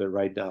plateaued a little bit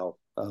right now.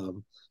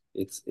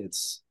 It's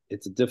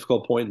a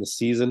difficult point in the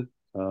season,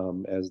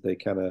 as they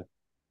kind of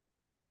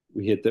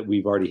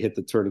we've already hit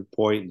the turning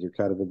point, and you're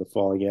kind of in the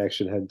falling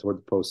action heading toward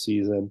the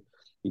postseason.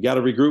 You got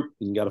to regroup,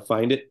 and you got to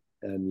find it,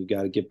 and you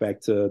got to get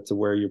back to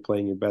where you're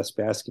playing your best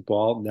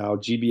basketball. Now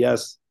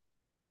GBS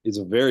is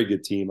a very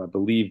good team. I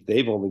believe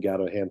they've only got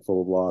a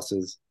handful of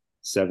losses,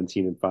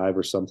 17-5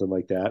 or something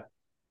like that.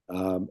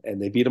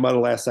 And they beat them on a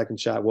last second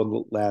shot,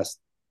 one last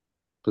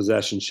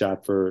possession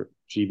shot for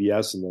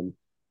GBS, and then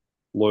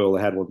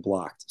Loyola had one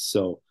blocked.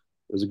 So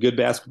it was a good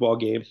basketball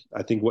game.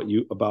 I think what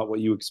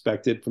you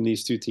expected from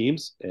these two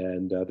teams,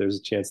 and there's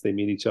a chance they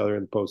meet each other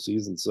in the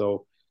postseason.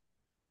 So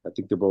I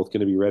think they're both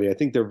going to be ready. I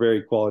think they're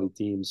very quality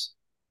teams,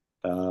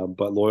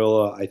 but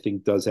Loyola, I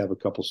think, does have a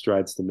couple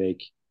strides to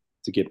make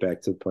to get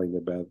back to playing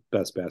their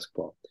best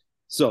basketball.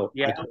 So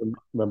Yeah, I can't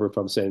remember if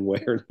I'm saying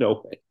way or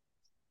no way.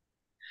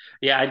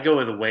 yeah, I'd go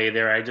with the way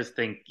there. I just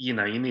think you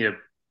need a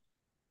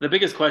the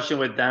biggest question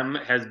with them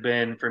has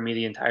been for me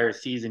the entire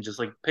season, just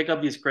like pick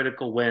up these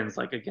critical wins,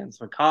 like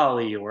against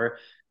McCallie or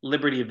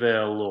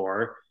Libertyville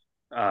or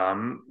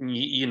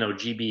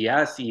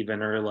GBS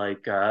even or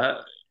like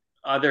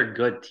other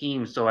good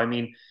teams. So I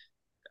mean,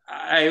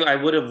 I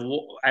would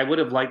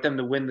have liked them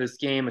to win this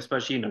game,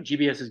 especially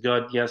GBS is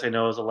good. Yes, I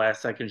know it was a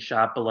last second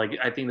shot, but like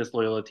I think this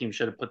Loyola team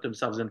should have put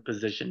themselves in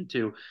position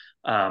to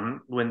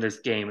win this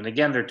game. And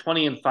again, they're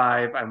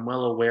 20-5. I'm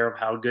well aware of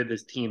how good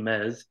this team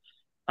is.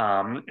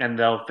 And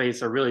they'll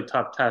face a really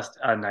tough test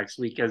next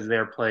week as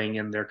they're playing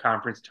in their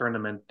conference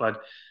tournament.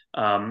 But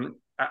I'm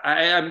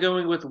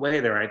going with way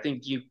there. I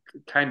think you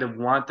kind of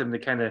want them to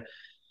kind of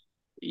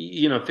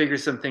figure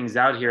some things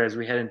out here as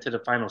we head into the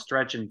final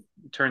stretch and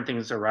turn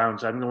things around.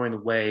 So I'm going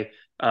away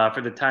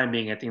for the time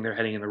being. I think they're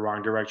heading in the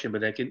wrong direction,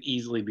 but that can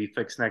easily be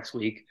fixed next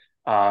week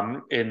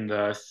in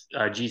the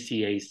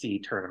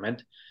GCAC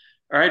tournament.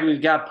 All right,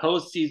 we've got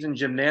postseason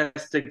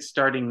gymnastics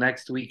starting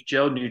next week.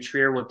 Joe, New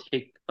Trier will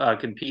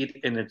compete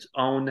in its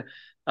own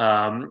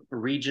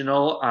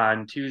regional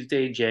on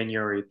Tuesday,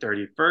 January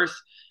 31st.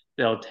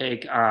 They'll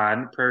take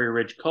on Prairie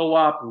Ridge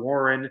Co-op,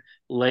 Warren,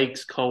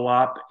 Lakes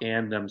Co-op,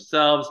 and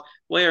themselves.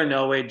 Way or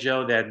no way,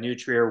 Joe, that New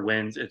Trier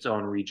wins its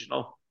own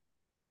regional.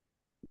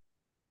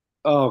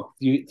 Oh,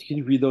 can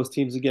you read those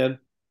teams again?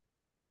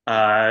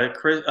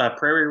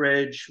 Prairie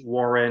Ridge,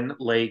 Warren,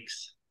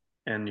 Lakes,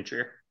 and New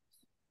Trier.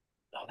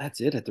 Oh,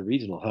 that's it at the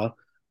regional, huh?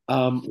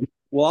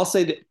 Well, I'll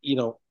say that,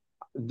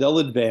 they'll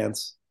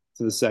advance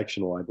to the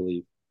sectional, I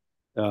believe.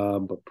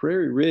 But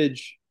Prairie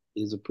Ridge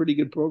is a pretty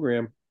good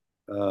program.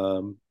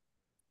 Um,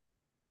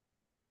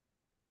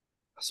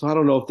 so I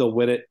don't know if they'll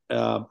win it.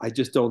 I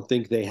just don't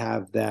think they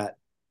have that.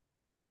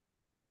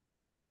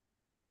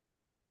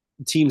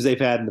 Teams they've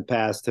had in the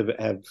past have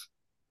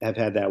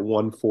had that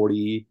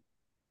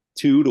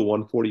 142 to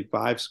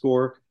 145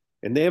 score,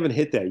 and they haven't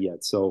hit that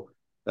yet. So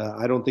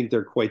I don't think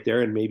they're quite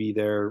there, and maybe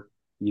they're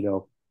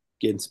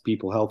getting some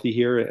people healthy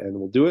here and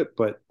we'll do it,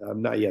 but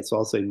not yet. So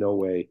I'll say no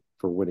way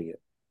for winning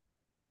it.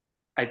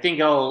 I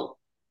think I'll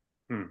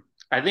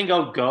I think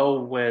I'll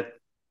go with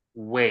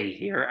way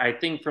here. I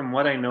think from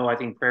what I know, I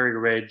think Prairie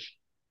Ridge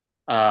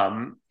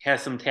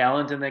has some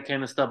talent and that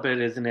kind of stuff, but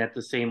it isn't at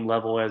the same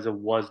level as it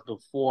was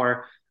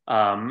before.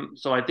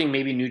 So I think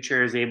maybe New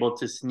Trier is able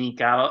to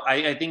sneak out.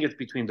 I think it's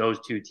between those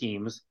two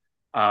teams.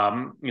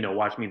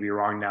 Watch me be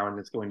wrong now, and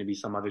it's going to be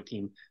some other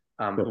team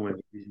who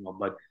wins the regional.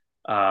 But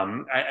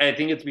I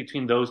think it's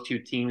between those two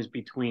teams,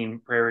 between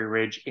Prairie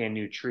Ridge and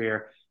New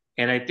Trier.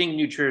 And I think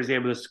New Trier is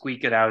able to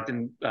squeak it out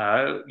and,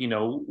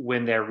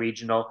 win that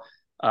regional,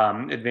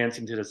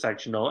 advancing to the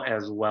sectional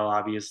as well,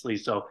 obviously.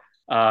 So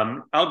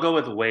I'll go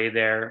with Way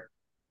there.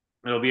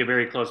 It'll be a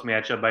very close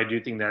matchup. I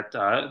do think that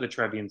the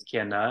Trevians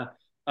can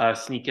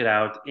sneak it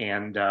out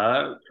and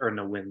earn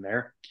a win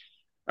there.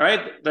 All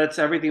right, that's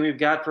everything we've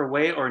got for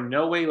Way or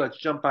No Way. Let's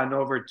jump on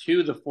over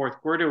to the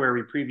fourth quarter where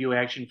we preview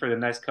action for the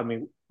next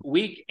coming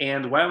week.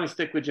 And why don't we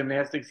stick with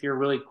gymnastics here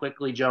really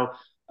quickly, Joe?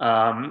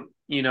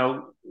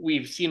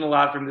 We've seen a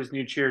lot from this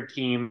New Trier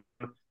team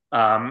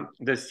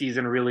this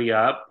season, really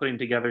putting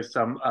together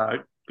some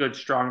good,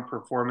 strong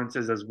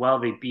performances as well.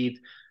 They beat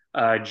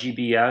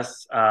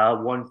GBS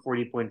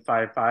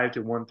 140.55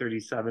 to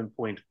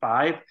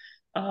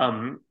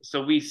 137.5.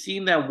 So we've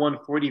seen that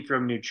 140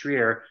 from New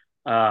Trier.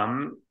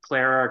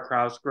 Clara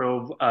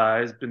Crossgrove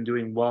has been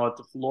doing well at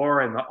the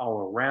floor and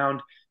all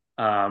around.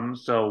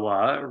 So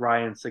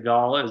Ryan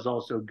Segal is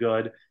also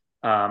good,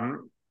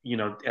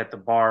 at the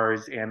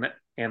bars, and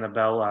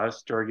Annabelle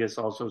Sturgis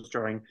also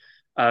showing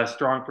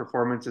strong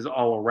performances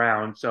all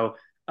around. So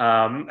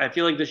I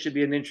feel like this should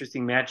be an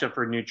interesting matchup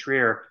for New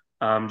Trier.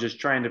 Just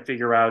trying to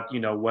figure out,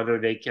 whether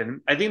they can.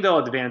 I think they'll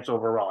advance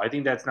overall. I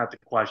think that's not the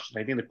question.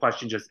 I think the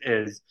question just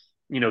is,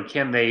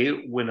 can they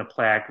win a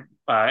plaque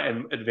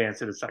and advance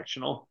to the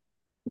sectional?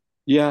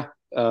 Yeah,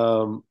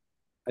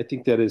 I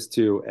think that is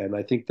too, and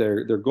I think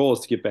their goal is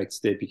to get back to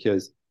state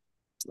because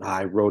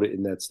I wrote it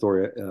in that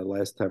story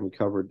last time we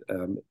covered.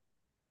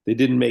 They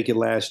didn't make it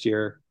last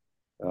year.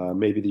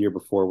 Maybe the year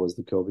before was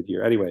the COVID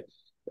year. Anyway,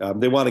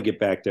 they want to get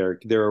back there.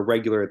 They're a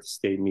regular at the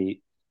state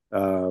meet,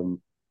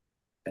 and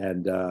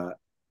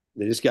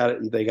they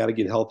got to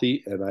get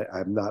healthy. And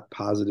I'm not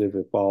positive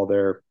if all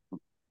their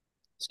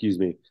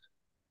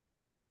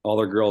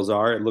girls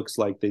are. It looks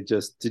like they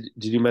just did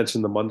you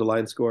mention the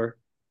Mundelein score?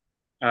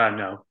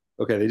 No.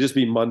 Okay, they just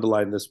beat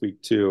Mundelein this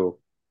week too,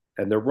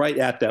 and they're right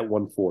at that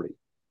 140.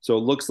 So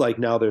it looks like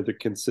now they're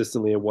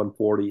consistently at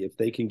 140. If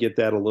they can get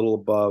that a little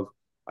above,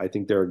 I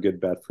think they're a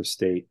good bet for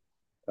state.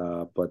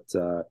 But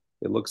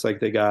it looks like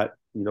they got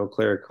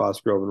Clara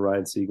Cosgrove and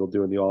Ryan Siegel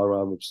doing the all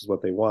around, which is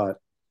what they want.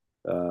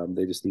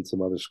 They just need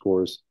some other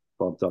scores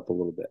bumped up a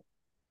little bit.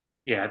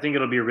 Yeah, I think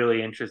it'll be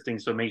really interesting.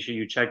 So make sure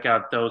you check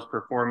out those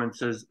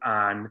performances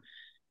on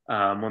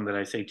when did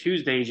I say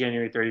Tuesday,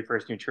 January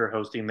 31st. New Trier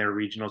hosting their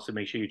regional. So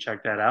make sure you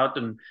check that out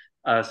and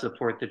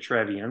support the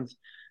Trevians.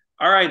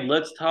 All right,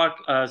 let's talk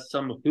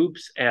some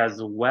hoops as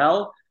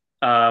well.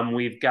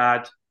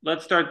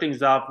 Let's start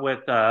things off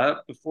with,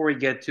 before we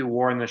get to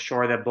War on the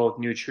Shore that both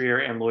New Trier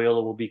and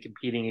Loyola will be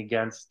competing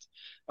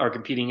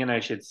in, I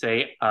should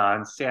say,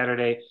 on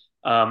Saturday.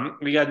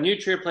 We got New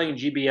Trier playing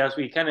GBS.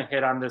 We kind of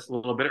hit on this a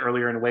little bit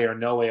earlier in Way or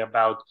No Way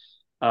about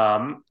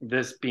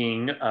this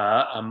being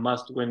a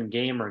must-win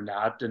game or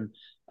not. And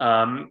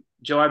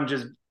Joe, I'm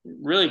just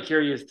really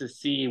curious to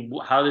see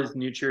how this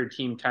New Trier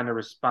team kind of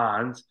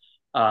responds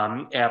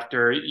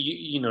after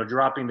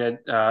dropping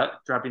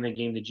that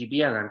game to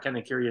GBN. I'm kind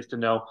of curious to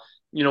know,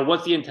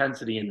 what's the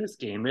intensity in this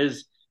game?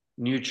 Is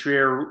New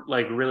Trier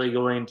really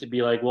going to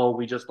be like, well,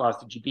 we just lost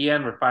to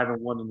GBN, we're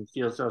 5-1 in the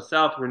CSL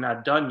South, we're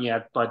not done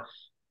yet, but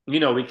we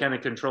kind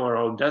of control our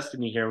own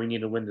destiny here. We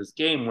need to win this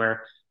game.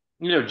 Where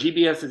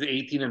GBS is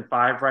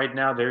 18-5 right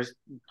now. They're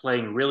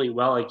playing really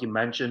well, like you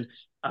mentioned.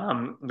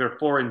 They're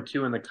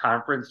 4-2 in the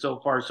conference so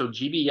far. So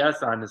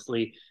GBS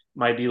honestly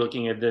might be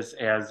looking at this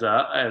as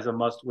a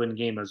must-win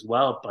game as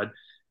well. But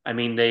I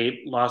mean,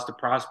 they lost a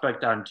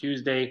prospect on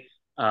Tuesday,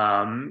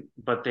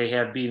 but they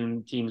have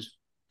beaten teams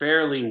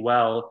fairly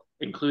well,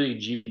 including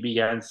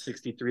GBN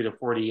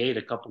 63-48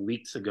 a couple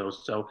weeks ago.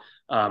 So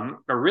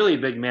a really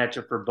big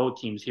matchup for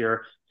both teams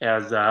here,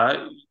 as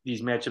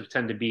these matchups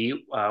tend to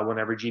be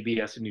whenever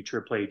GBS and New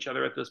Trier play each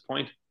other at this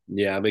point.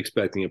 Yeah, I'm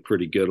expecting a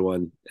pretty good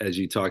one, as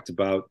you talked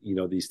about.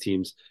 These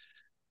teams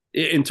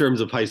in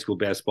terms of high school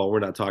basketball, we're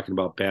not talking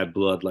about bad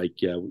blood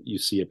like you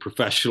see at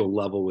professional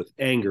level with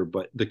anger,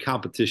 but the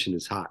competition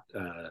is hot.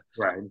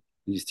 Right.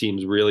 These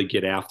teams really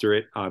get after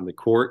it on the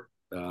court.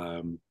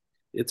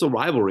 It's a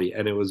rivalry,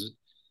 and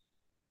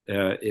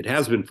it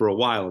has been for a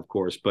while, of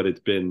course, but it's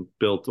been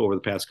built over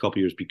the past couple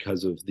years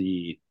because of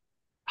the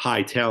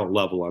high talent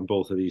level on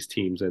both of these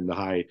teams and the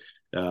high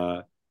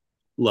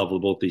level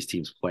both these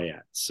teams play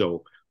at.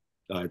 So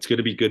it's going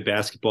to be good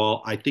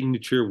basketball. I think New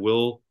Trier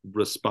will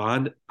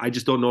respond. I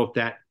just don't know if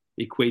that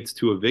equates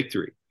to a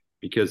victory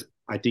because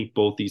I think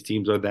both these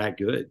teams are that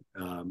good.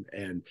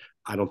 And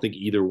I don't think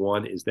either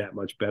one is that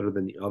much better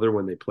than the other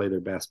when they play their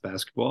best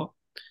basketball.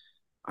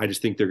 I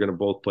just think they're going to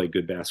both play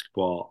good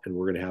basketball, and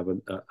we're going to have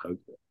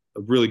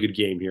a really good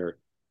game here.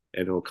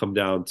 And it'll come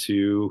down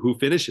to who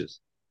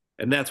finishes.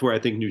 And that's where I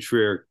think New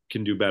Trier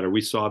can do better.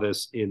 We saw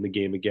this in the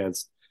game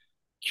against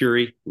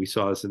Curie. We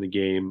saw this in the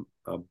game,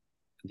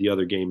 the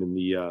other game in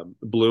the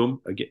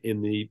Bloom,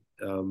 in the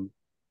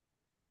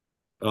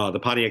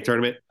Pontiac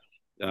tournament.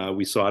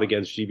 We saw it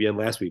against GBN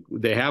last week.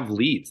 They have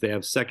leads. They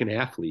have second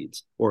half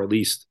leads, or at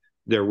least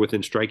they're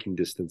within striking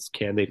distance.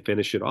 Can they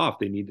finish it off?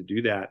 They need to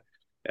do that.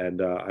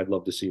 And I'd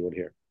love to see one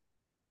here.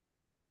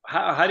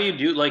 How do you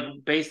do, like,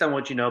 based on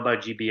what you know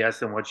about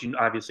GBS and what you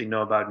obviously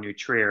know about New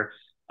Trier,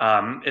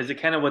 is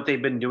it kind of what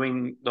they've been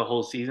doing the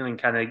whole season, and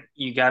kind of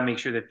you got to make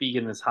sure that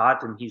Fegan is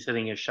hot and he's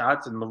hitting his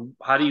shots? And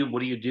what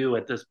do you do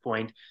at this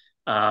point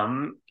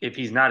if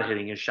he's not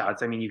hitting his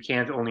shots? I mean, you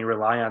can't only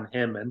rely on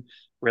him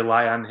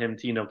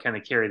to, kind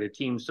of carry the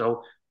team.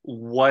 So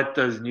what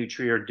does New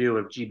Trier do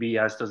if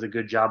GBS does a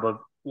good job of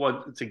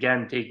once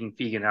again taking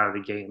Fegan out of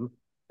the game?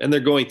 And they're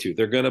going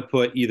to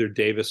put either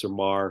Davis or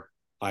Marr,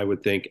 I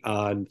would think,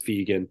 on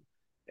Fegan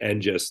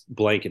and just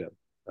blanket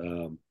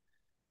him.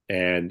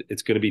 And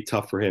it's going to be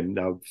tough for him.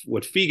 Now,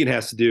 what Fegan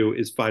has to do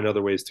is find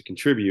other ways to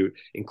contribute,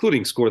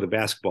 including score the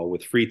basketball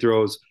with free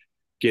throws,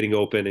 getting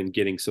open and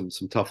getting some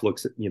tough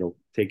looks,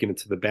 taking it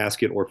to the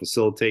basket or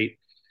facilitate.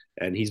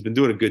 And he's been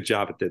doing a good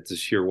job at that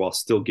this year while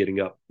still getting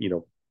up,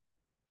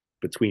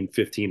 between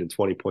 15 and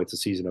 20 points a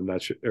season. I'm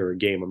not sure, or a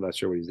game. I'm not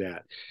sure what he's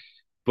at.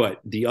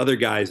 But the other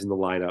guys in the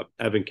lineup,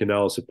 Evan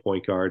Canellis at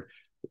point guard,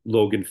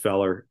 Logan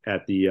Feller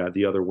at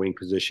the other wing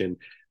position,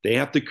 they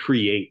have to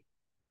create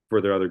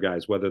for their other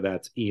guys, whether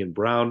that's Ian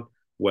Brown,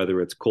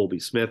 whether it's Colby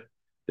Smith.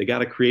 They got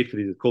to create for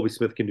these. Colby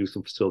Smith can do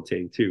some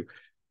facilitating too.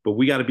 But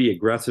we got to be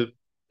aggressive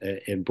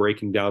and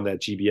breaking down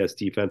that GBS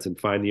defense and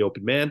find the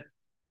open man.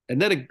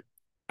 And then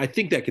I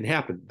think that can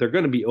happen. They're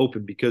going to be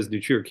open because New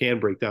Trier can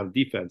break down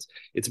defense.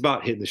 It's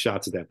about hitting the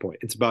shots at that point.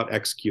 It's about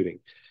executing.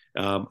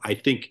 I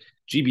think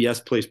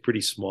GBS plays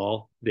pretty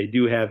small. They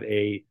do have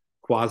a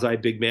quasi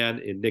big man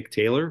in Nick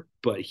Taylor,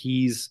 but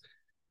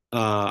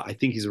I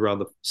think he's around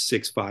the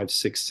 6'5",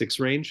 6'6"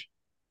 range.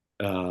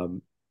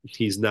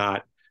 He's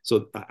not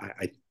so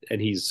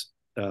and he's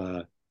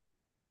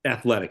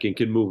athletic and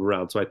can move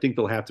around. So I think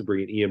they'll have to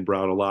bring in Ian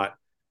Brown a lot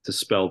to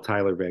spell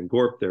Tyler Van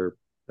Gorp, their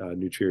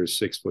New Trier's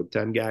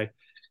 6'10" guy.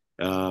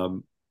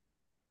 And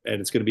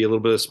it's going to be a little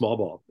bit of small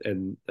ball.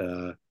 And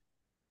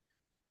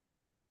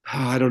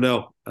I don't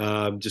know.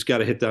 Just got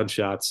to hit down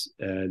shots,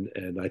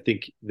 and I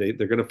think they're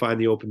going to find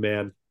the open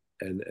man,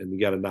 and we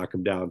got to knock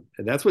them down.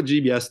 And that's what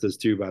GBS does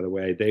too, by the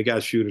way. They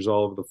got shooters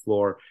all over the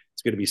floor.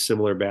 It's going to be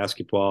similar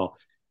basketball.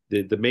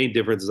 The main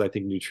difference is I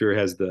think New Trier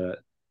has the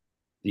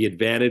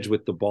advantage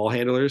with the ball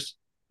handlers.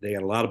 They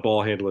got a lot of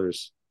ball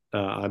handlers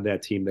on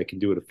that team that can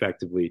do it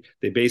effectively.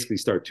 They basically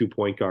start 2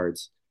 point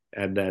guards,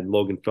 and then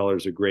Logan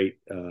Feller's a great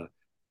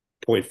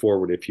point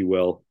forward, if you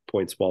will,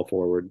 point small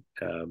forward.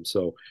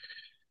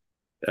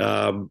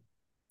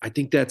 I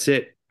think that's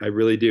it. I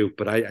really do.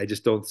 But I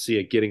just don't see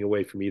it getting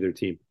away from either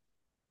team.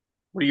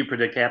 What do you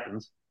predict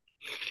happens?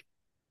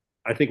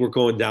 I think we're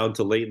going down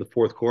to late in the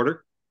fourth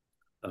quarter.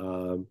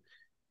 When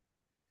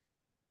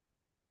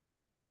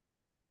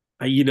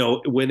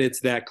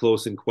it's that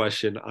close in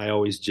question, I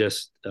always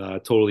just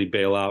totally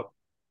bail out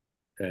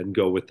and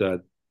go with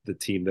the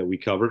team that we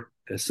cover.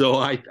 So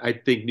I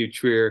think New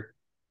Trier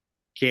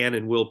can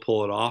and will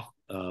pull it off.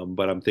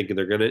 But I'm thinking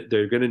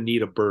they're gonna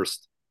need a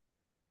burst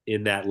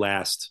in that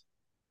last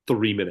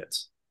 3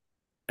 minutes.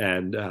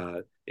 And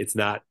it's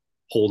not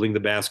holding the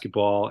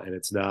basketball, and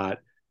it's not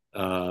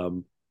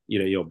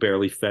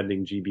barely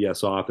fending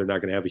GBS off. They're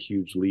not going to have a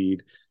huge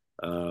lead.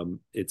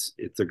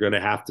 They're going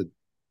to have to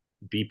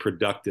be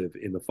productive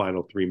in the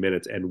final 3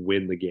 minutes and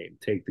win the game,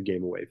 take the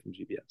game away from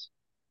GBS.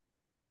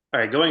 All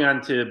right, going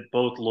on to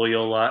both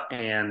Loyola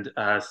and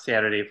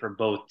Saturday for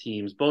both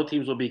teams. Both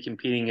teams will be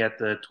competing at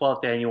the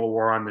 12th annual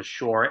War on the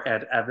Shore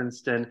at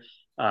Evanston,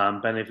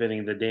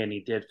 benefiting the Danny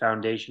Didd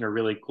Foundation. A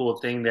really cool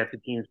thing that the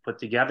teams put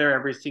together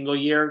every single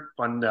year.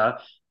 Fun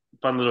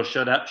little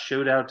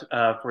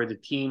shootout for the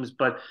teams.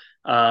 But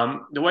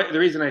the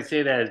reason I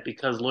say that is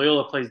because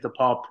Loyola plays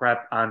DePaul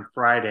Prep on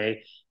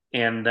Friday,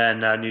 and then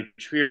New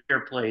Trier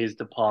plays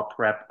DePaul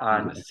Prep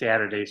on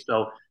Saturday.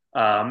 So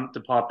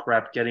DePaul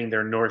Prep getting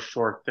their North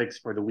Shore fix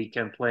for the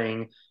weekend,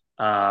 playing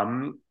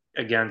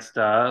against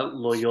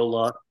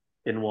Loyola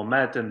in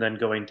Wilmette, and then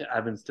going to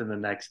Evanston the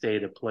next day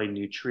to play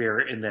New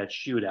Trier in that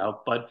shootout.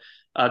 But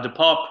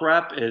DePaul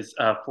Prep is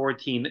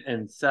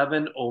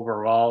 14-7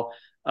 overall,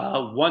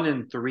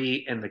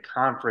 1-3 in the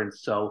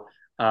conference. So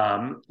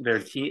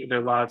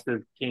their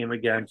losses came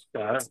against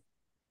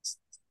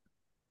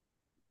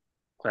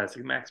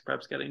Classic Max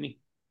Prep's getting me.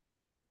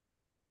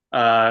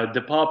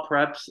 DePaul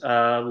Prep's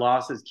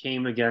losses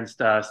came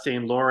against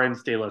St.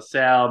 Lawrence, De La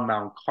Salle,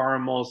 Mount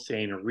Carmel,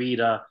 St.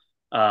 Rita,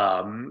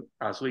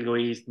 Oswego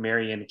East,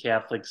 Marian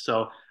Catholic.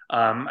 So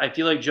I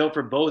feel like, Joe,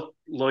 for both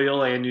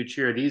Loyola and New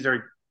Trier, these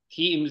are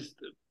teams.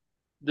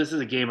 This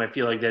is a game I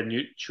feel like that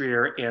New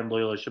Trier and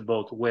Loyola should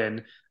both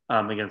win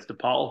against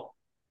DePaul.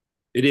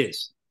 It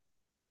is.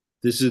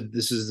 These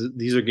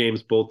are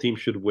games both teams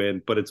should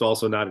win, but it's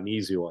also not an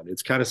easy one.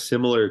 It's kind of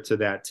similar to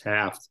that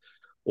Taft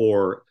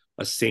or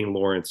a St.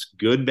 Lawrence,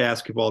 good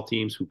basketball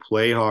teams who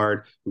play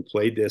hard, who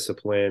play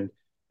discipline,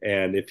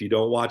 and if you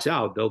don't watch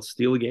out, they'll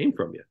steal a game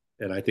from you.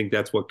 And I think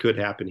that's what could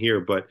happen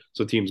here. But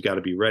so teams got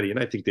to be ready, and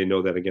I think they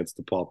know that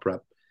against DePaul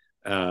Prep.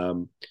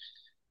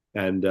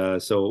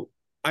 So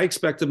I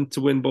expect them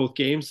to win both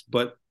games,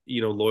 but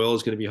Loyola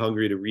is going to be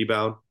hungry to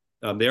rebound.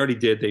 They already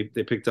did.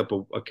 They picked up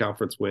a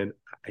conference win.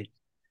 I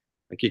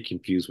get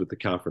confused with the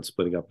conference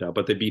splitting up now,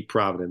 but they beat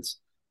Providence.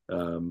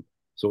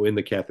 So in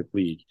the Catholic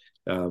League,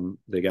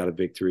 they got a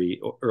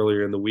victory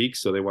earlier in the week,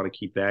 so they want to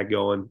keep that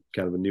going,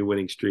 kind of a new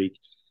winning streak.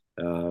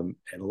 And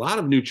a lot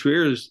of New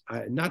Triers,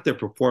 not their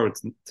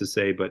performance to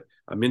say, but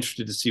I'm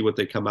interested to see what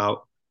they come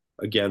out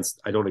against.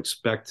 I don't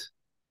expect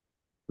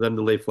them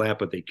to lay flat,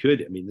 but they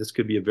could. I mean, this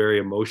could be a very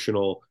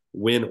emotional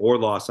win or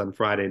loss on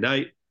Friday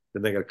night.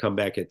 Then they're going to come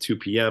back at 2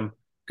 p.m.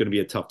 Going to be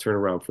a tough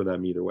turnaround for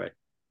them either way.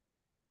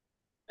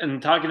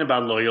 And talking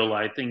about Loyola,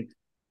 I think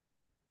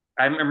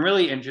I'm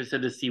really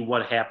interested to see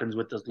what happens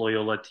with this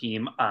Loyola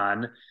team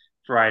on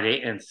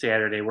Friday and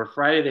Saturday. Where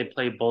Friday they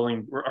play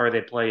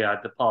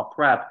DePaul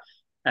Prep,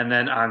 and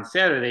then on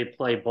Saturday they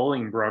play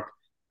Bolingbrook,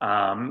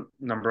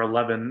 number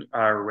 11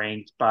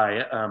 ranked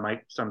by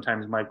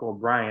sometimes Michael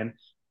O'Brien,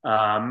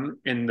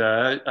 in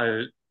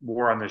the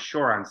War on the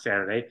Shore on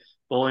Saturday.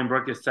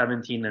 Bolingbrook is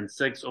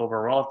 17-6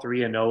 overall,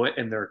 3-0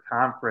 in their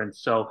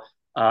conference. So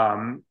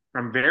I'm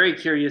very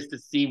curious to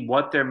see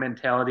what their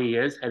mentality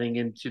is heading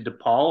into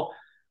DePaul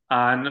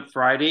on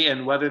Friday,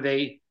 and whether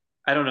I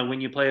don't know, when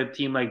you play a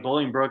team like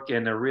Bolingbrook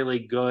in a really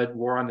good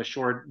War on the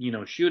Shore,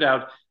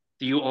 shootout,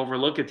 do you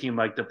overlook a team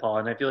like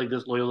DePaul? And I feel like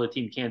this Loyola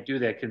team can't do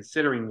that,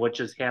 considering what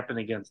just happened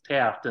against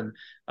Taft. And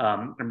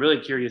I'm really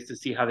curious to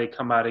see how they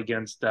come out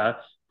against DePaul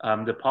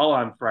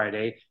on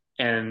Friday,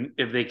 and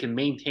if they can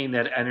maintain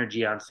that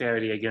energy on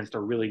Saturday against a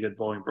really good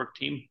Bolingbrook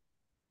team.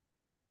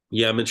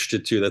 Yeah, I'm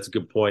interested too. That's a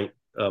good point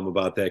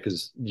about that,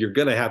 because you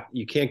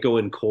can't go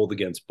in cold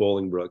against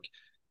Bolingbrook.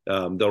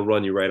 They'll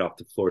run you right off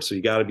the floor. So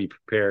you got to be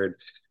prepared,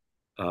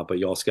 but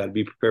you also got to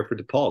be prepared for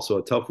DePaul. So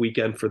a tough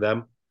weekend for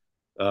them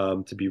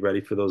to be ready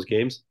for those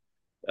games.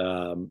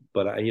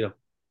 But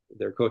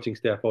their coaching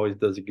staff always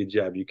does a good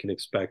job. You can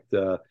expect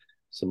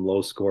some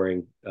low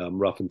scoring,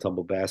 rough and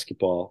tumble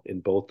basketball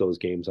in both those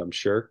games, I'm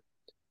sure.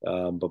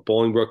 But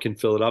Bolingbrook can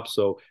fill it up.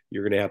 So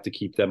you're going to have to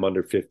keep them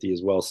under 50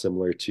 as well,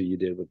 similar to you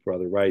did with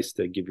Brother Rice,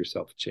 to give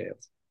yourself a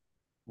chance.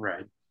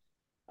 Right.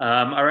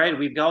 All right.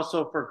 We've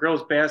also, for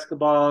girls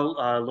basketball,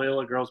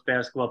 Loyola girls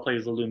basketball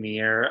plays the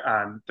Lumiere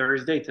on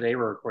Thursday. Today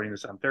we're recording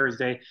this on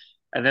Thursday.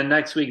 And then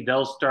next week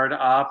they'll start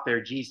off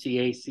their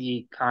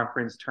GCAC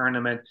conference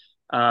tournament.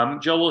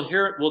 Joe,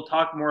 we'll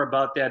talk more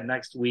about that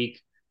next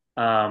week.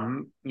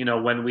 When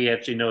we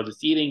actually know the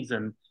seedings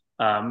and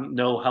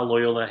know how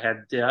Loyola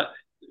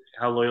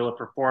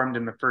performed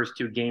in the first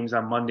two games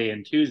on Monday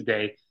and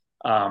Tuesday.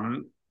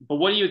 But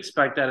what do you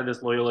expect out of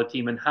this Loyola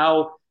team, and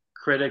how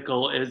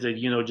critical is it,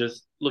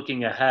 just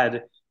looking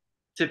ahead,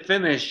 to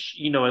finish,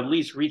 at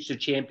least reach the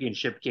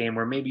championship game,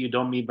 where maybe you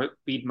don't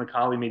beat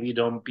McCallie, maybe you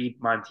don't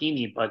beat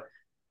Montini, but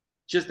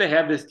just to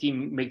have this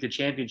team make the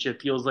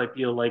championship feels like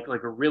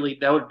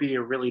that would be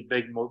a really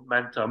big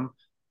momentum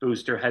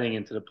booster heading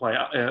into the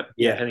playoff.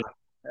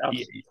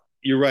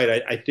 You're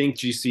right. I think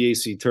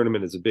GCAC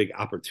tournament is a big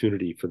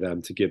opportunity for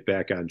them to get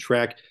back on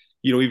track.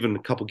 Even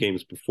a couple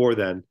games before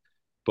then,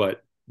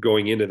 but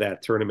going into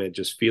that tournament,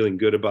 just feeling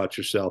good about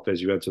yourself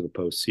as you enter the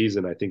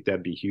postseason, I think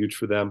that'd be huge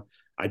for them.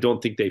 I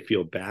don't think they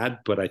feel bad,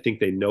 but I think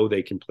they know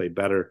they can play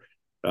better.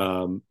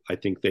 I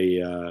think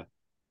they're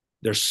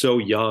so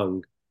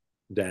young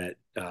that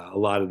a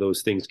lot of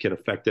those things can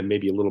affect them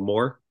maybe a little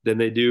more than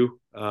they do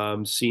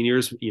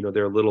seniors.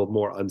 They're a little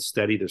more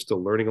unsteady. They're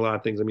still learning a lot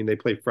of things. I mean, they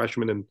play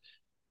freshmen and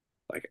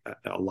like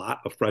a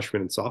lot of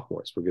freshmen and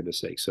sophomores, for goodness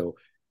sake. So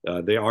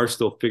they are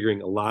still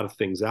figuring a lot of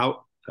things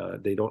out.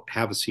 They don't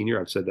have a senior.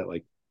 I've said that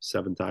like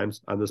 7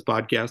 times on this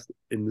podcast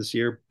in this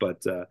year,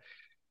 but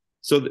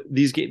so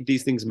these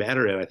things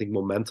matter, and I think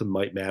momentum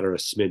might matter a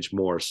smidge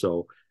more.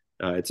 So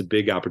it's a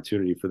big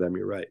opportunity for them.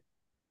 You're right.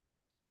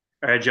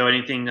 All right, Joe.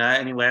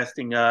 Any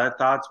lasting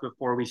thoughts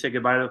before we say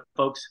goodbye to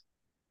folks?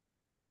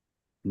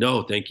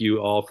 No, thank you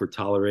all for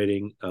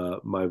tolerating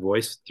my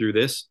voice through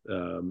this.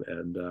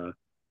 And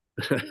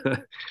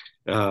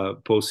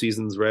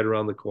postseason's right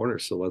around the corner,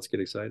 so let's get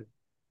excited.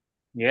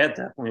 Yeah,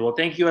 definitely. Well,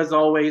 thank you as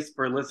always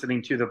for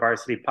listening to the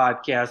Varsity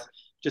Podcast.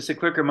 Just a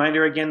quick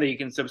reminder again that you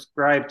can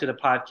subscribe to the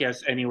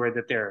podcast anywhere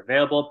that they're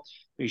available.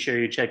 Be sure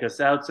you check us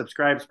out,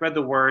 subscribe, spread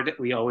the word.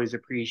 We always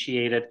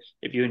appreciate it.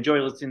 If you enjoy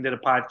listening to the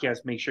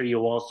podcast, make sure you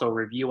also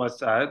review us.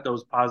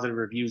 Those positive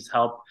reviews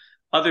help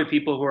other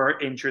people who are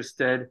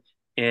interested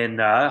in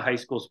high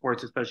school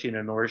sports, especially in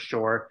the North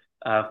Shore,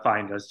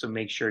 find us. So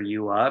make sure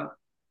you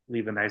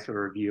leave a nice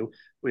little review.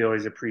 We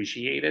always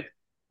appreciate it.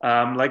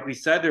 Like we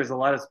said, there's a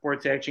lot of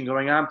sports action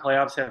going on.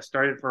 Playoffs have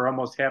started for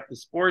almost half the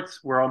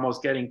sports. We're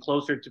almost getting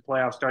closer to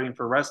playoffs starting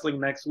for wrestling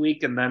next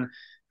week, and then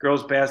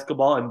girls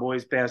basketball and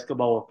boys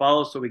basketball will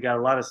follow. So we got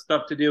a lot of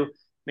stuff to do.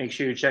 Make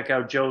sure you check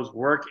out Joe's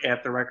work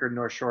at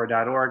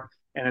therecordnorthshore.org.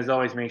 And as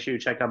always, make sure you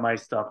check out my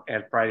stuff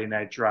at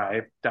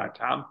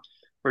FridayNightDrive.com.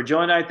 For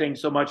Joe and I,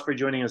 thanks so much for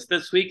joining us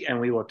this week, and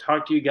we will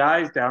talk to you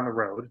guys down the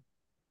road.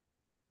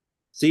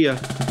 See ya.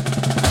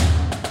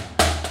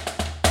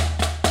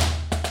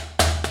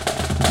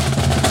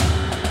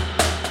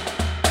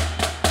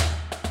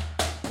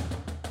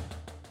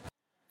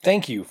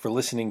 Thank you for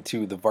listening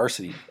to The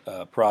Varsity,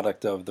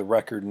 product of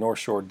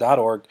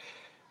therecordnorthshore.org,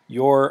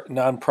 your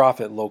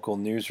nonprofit local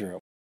newsroom.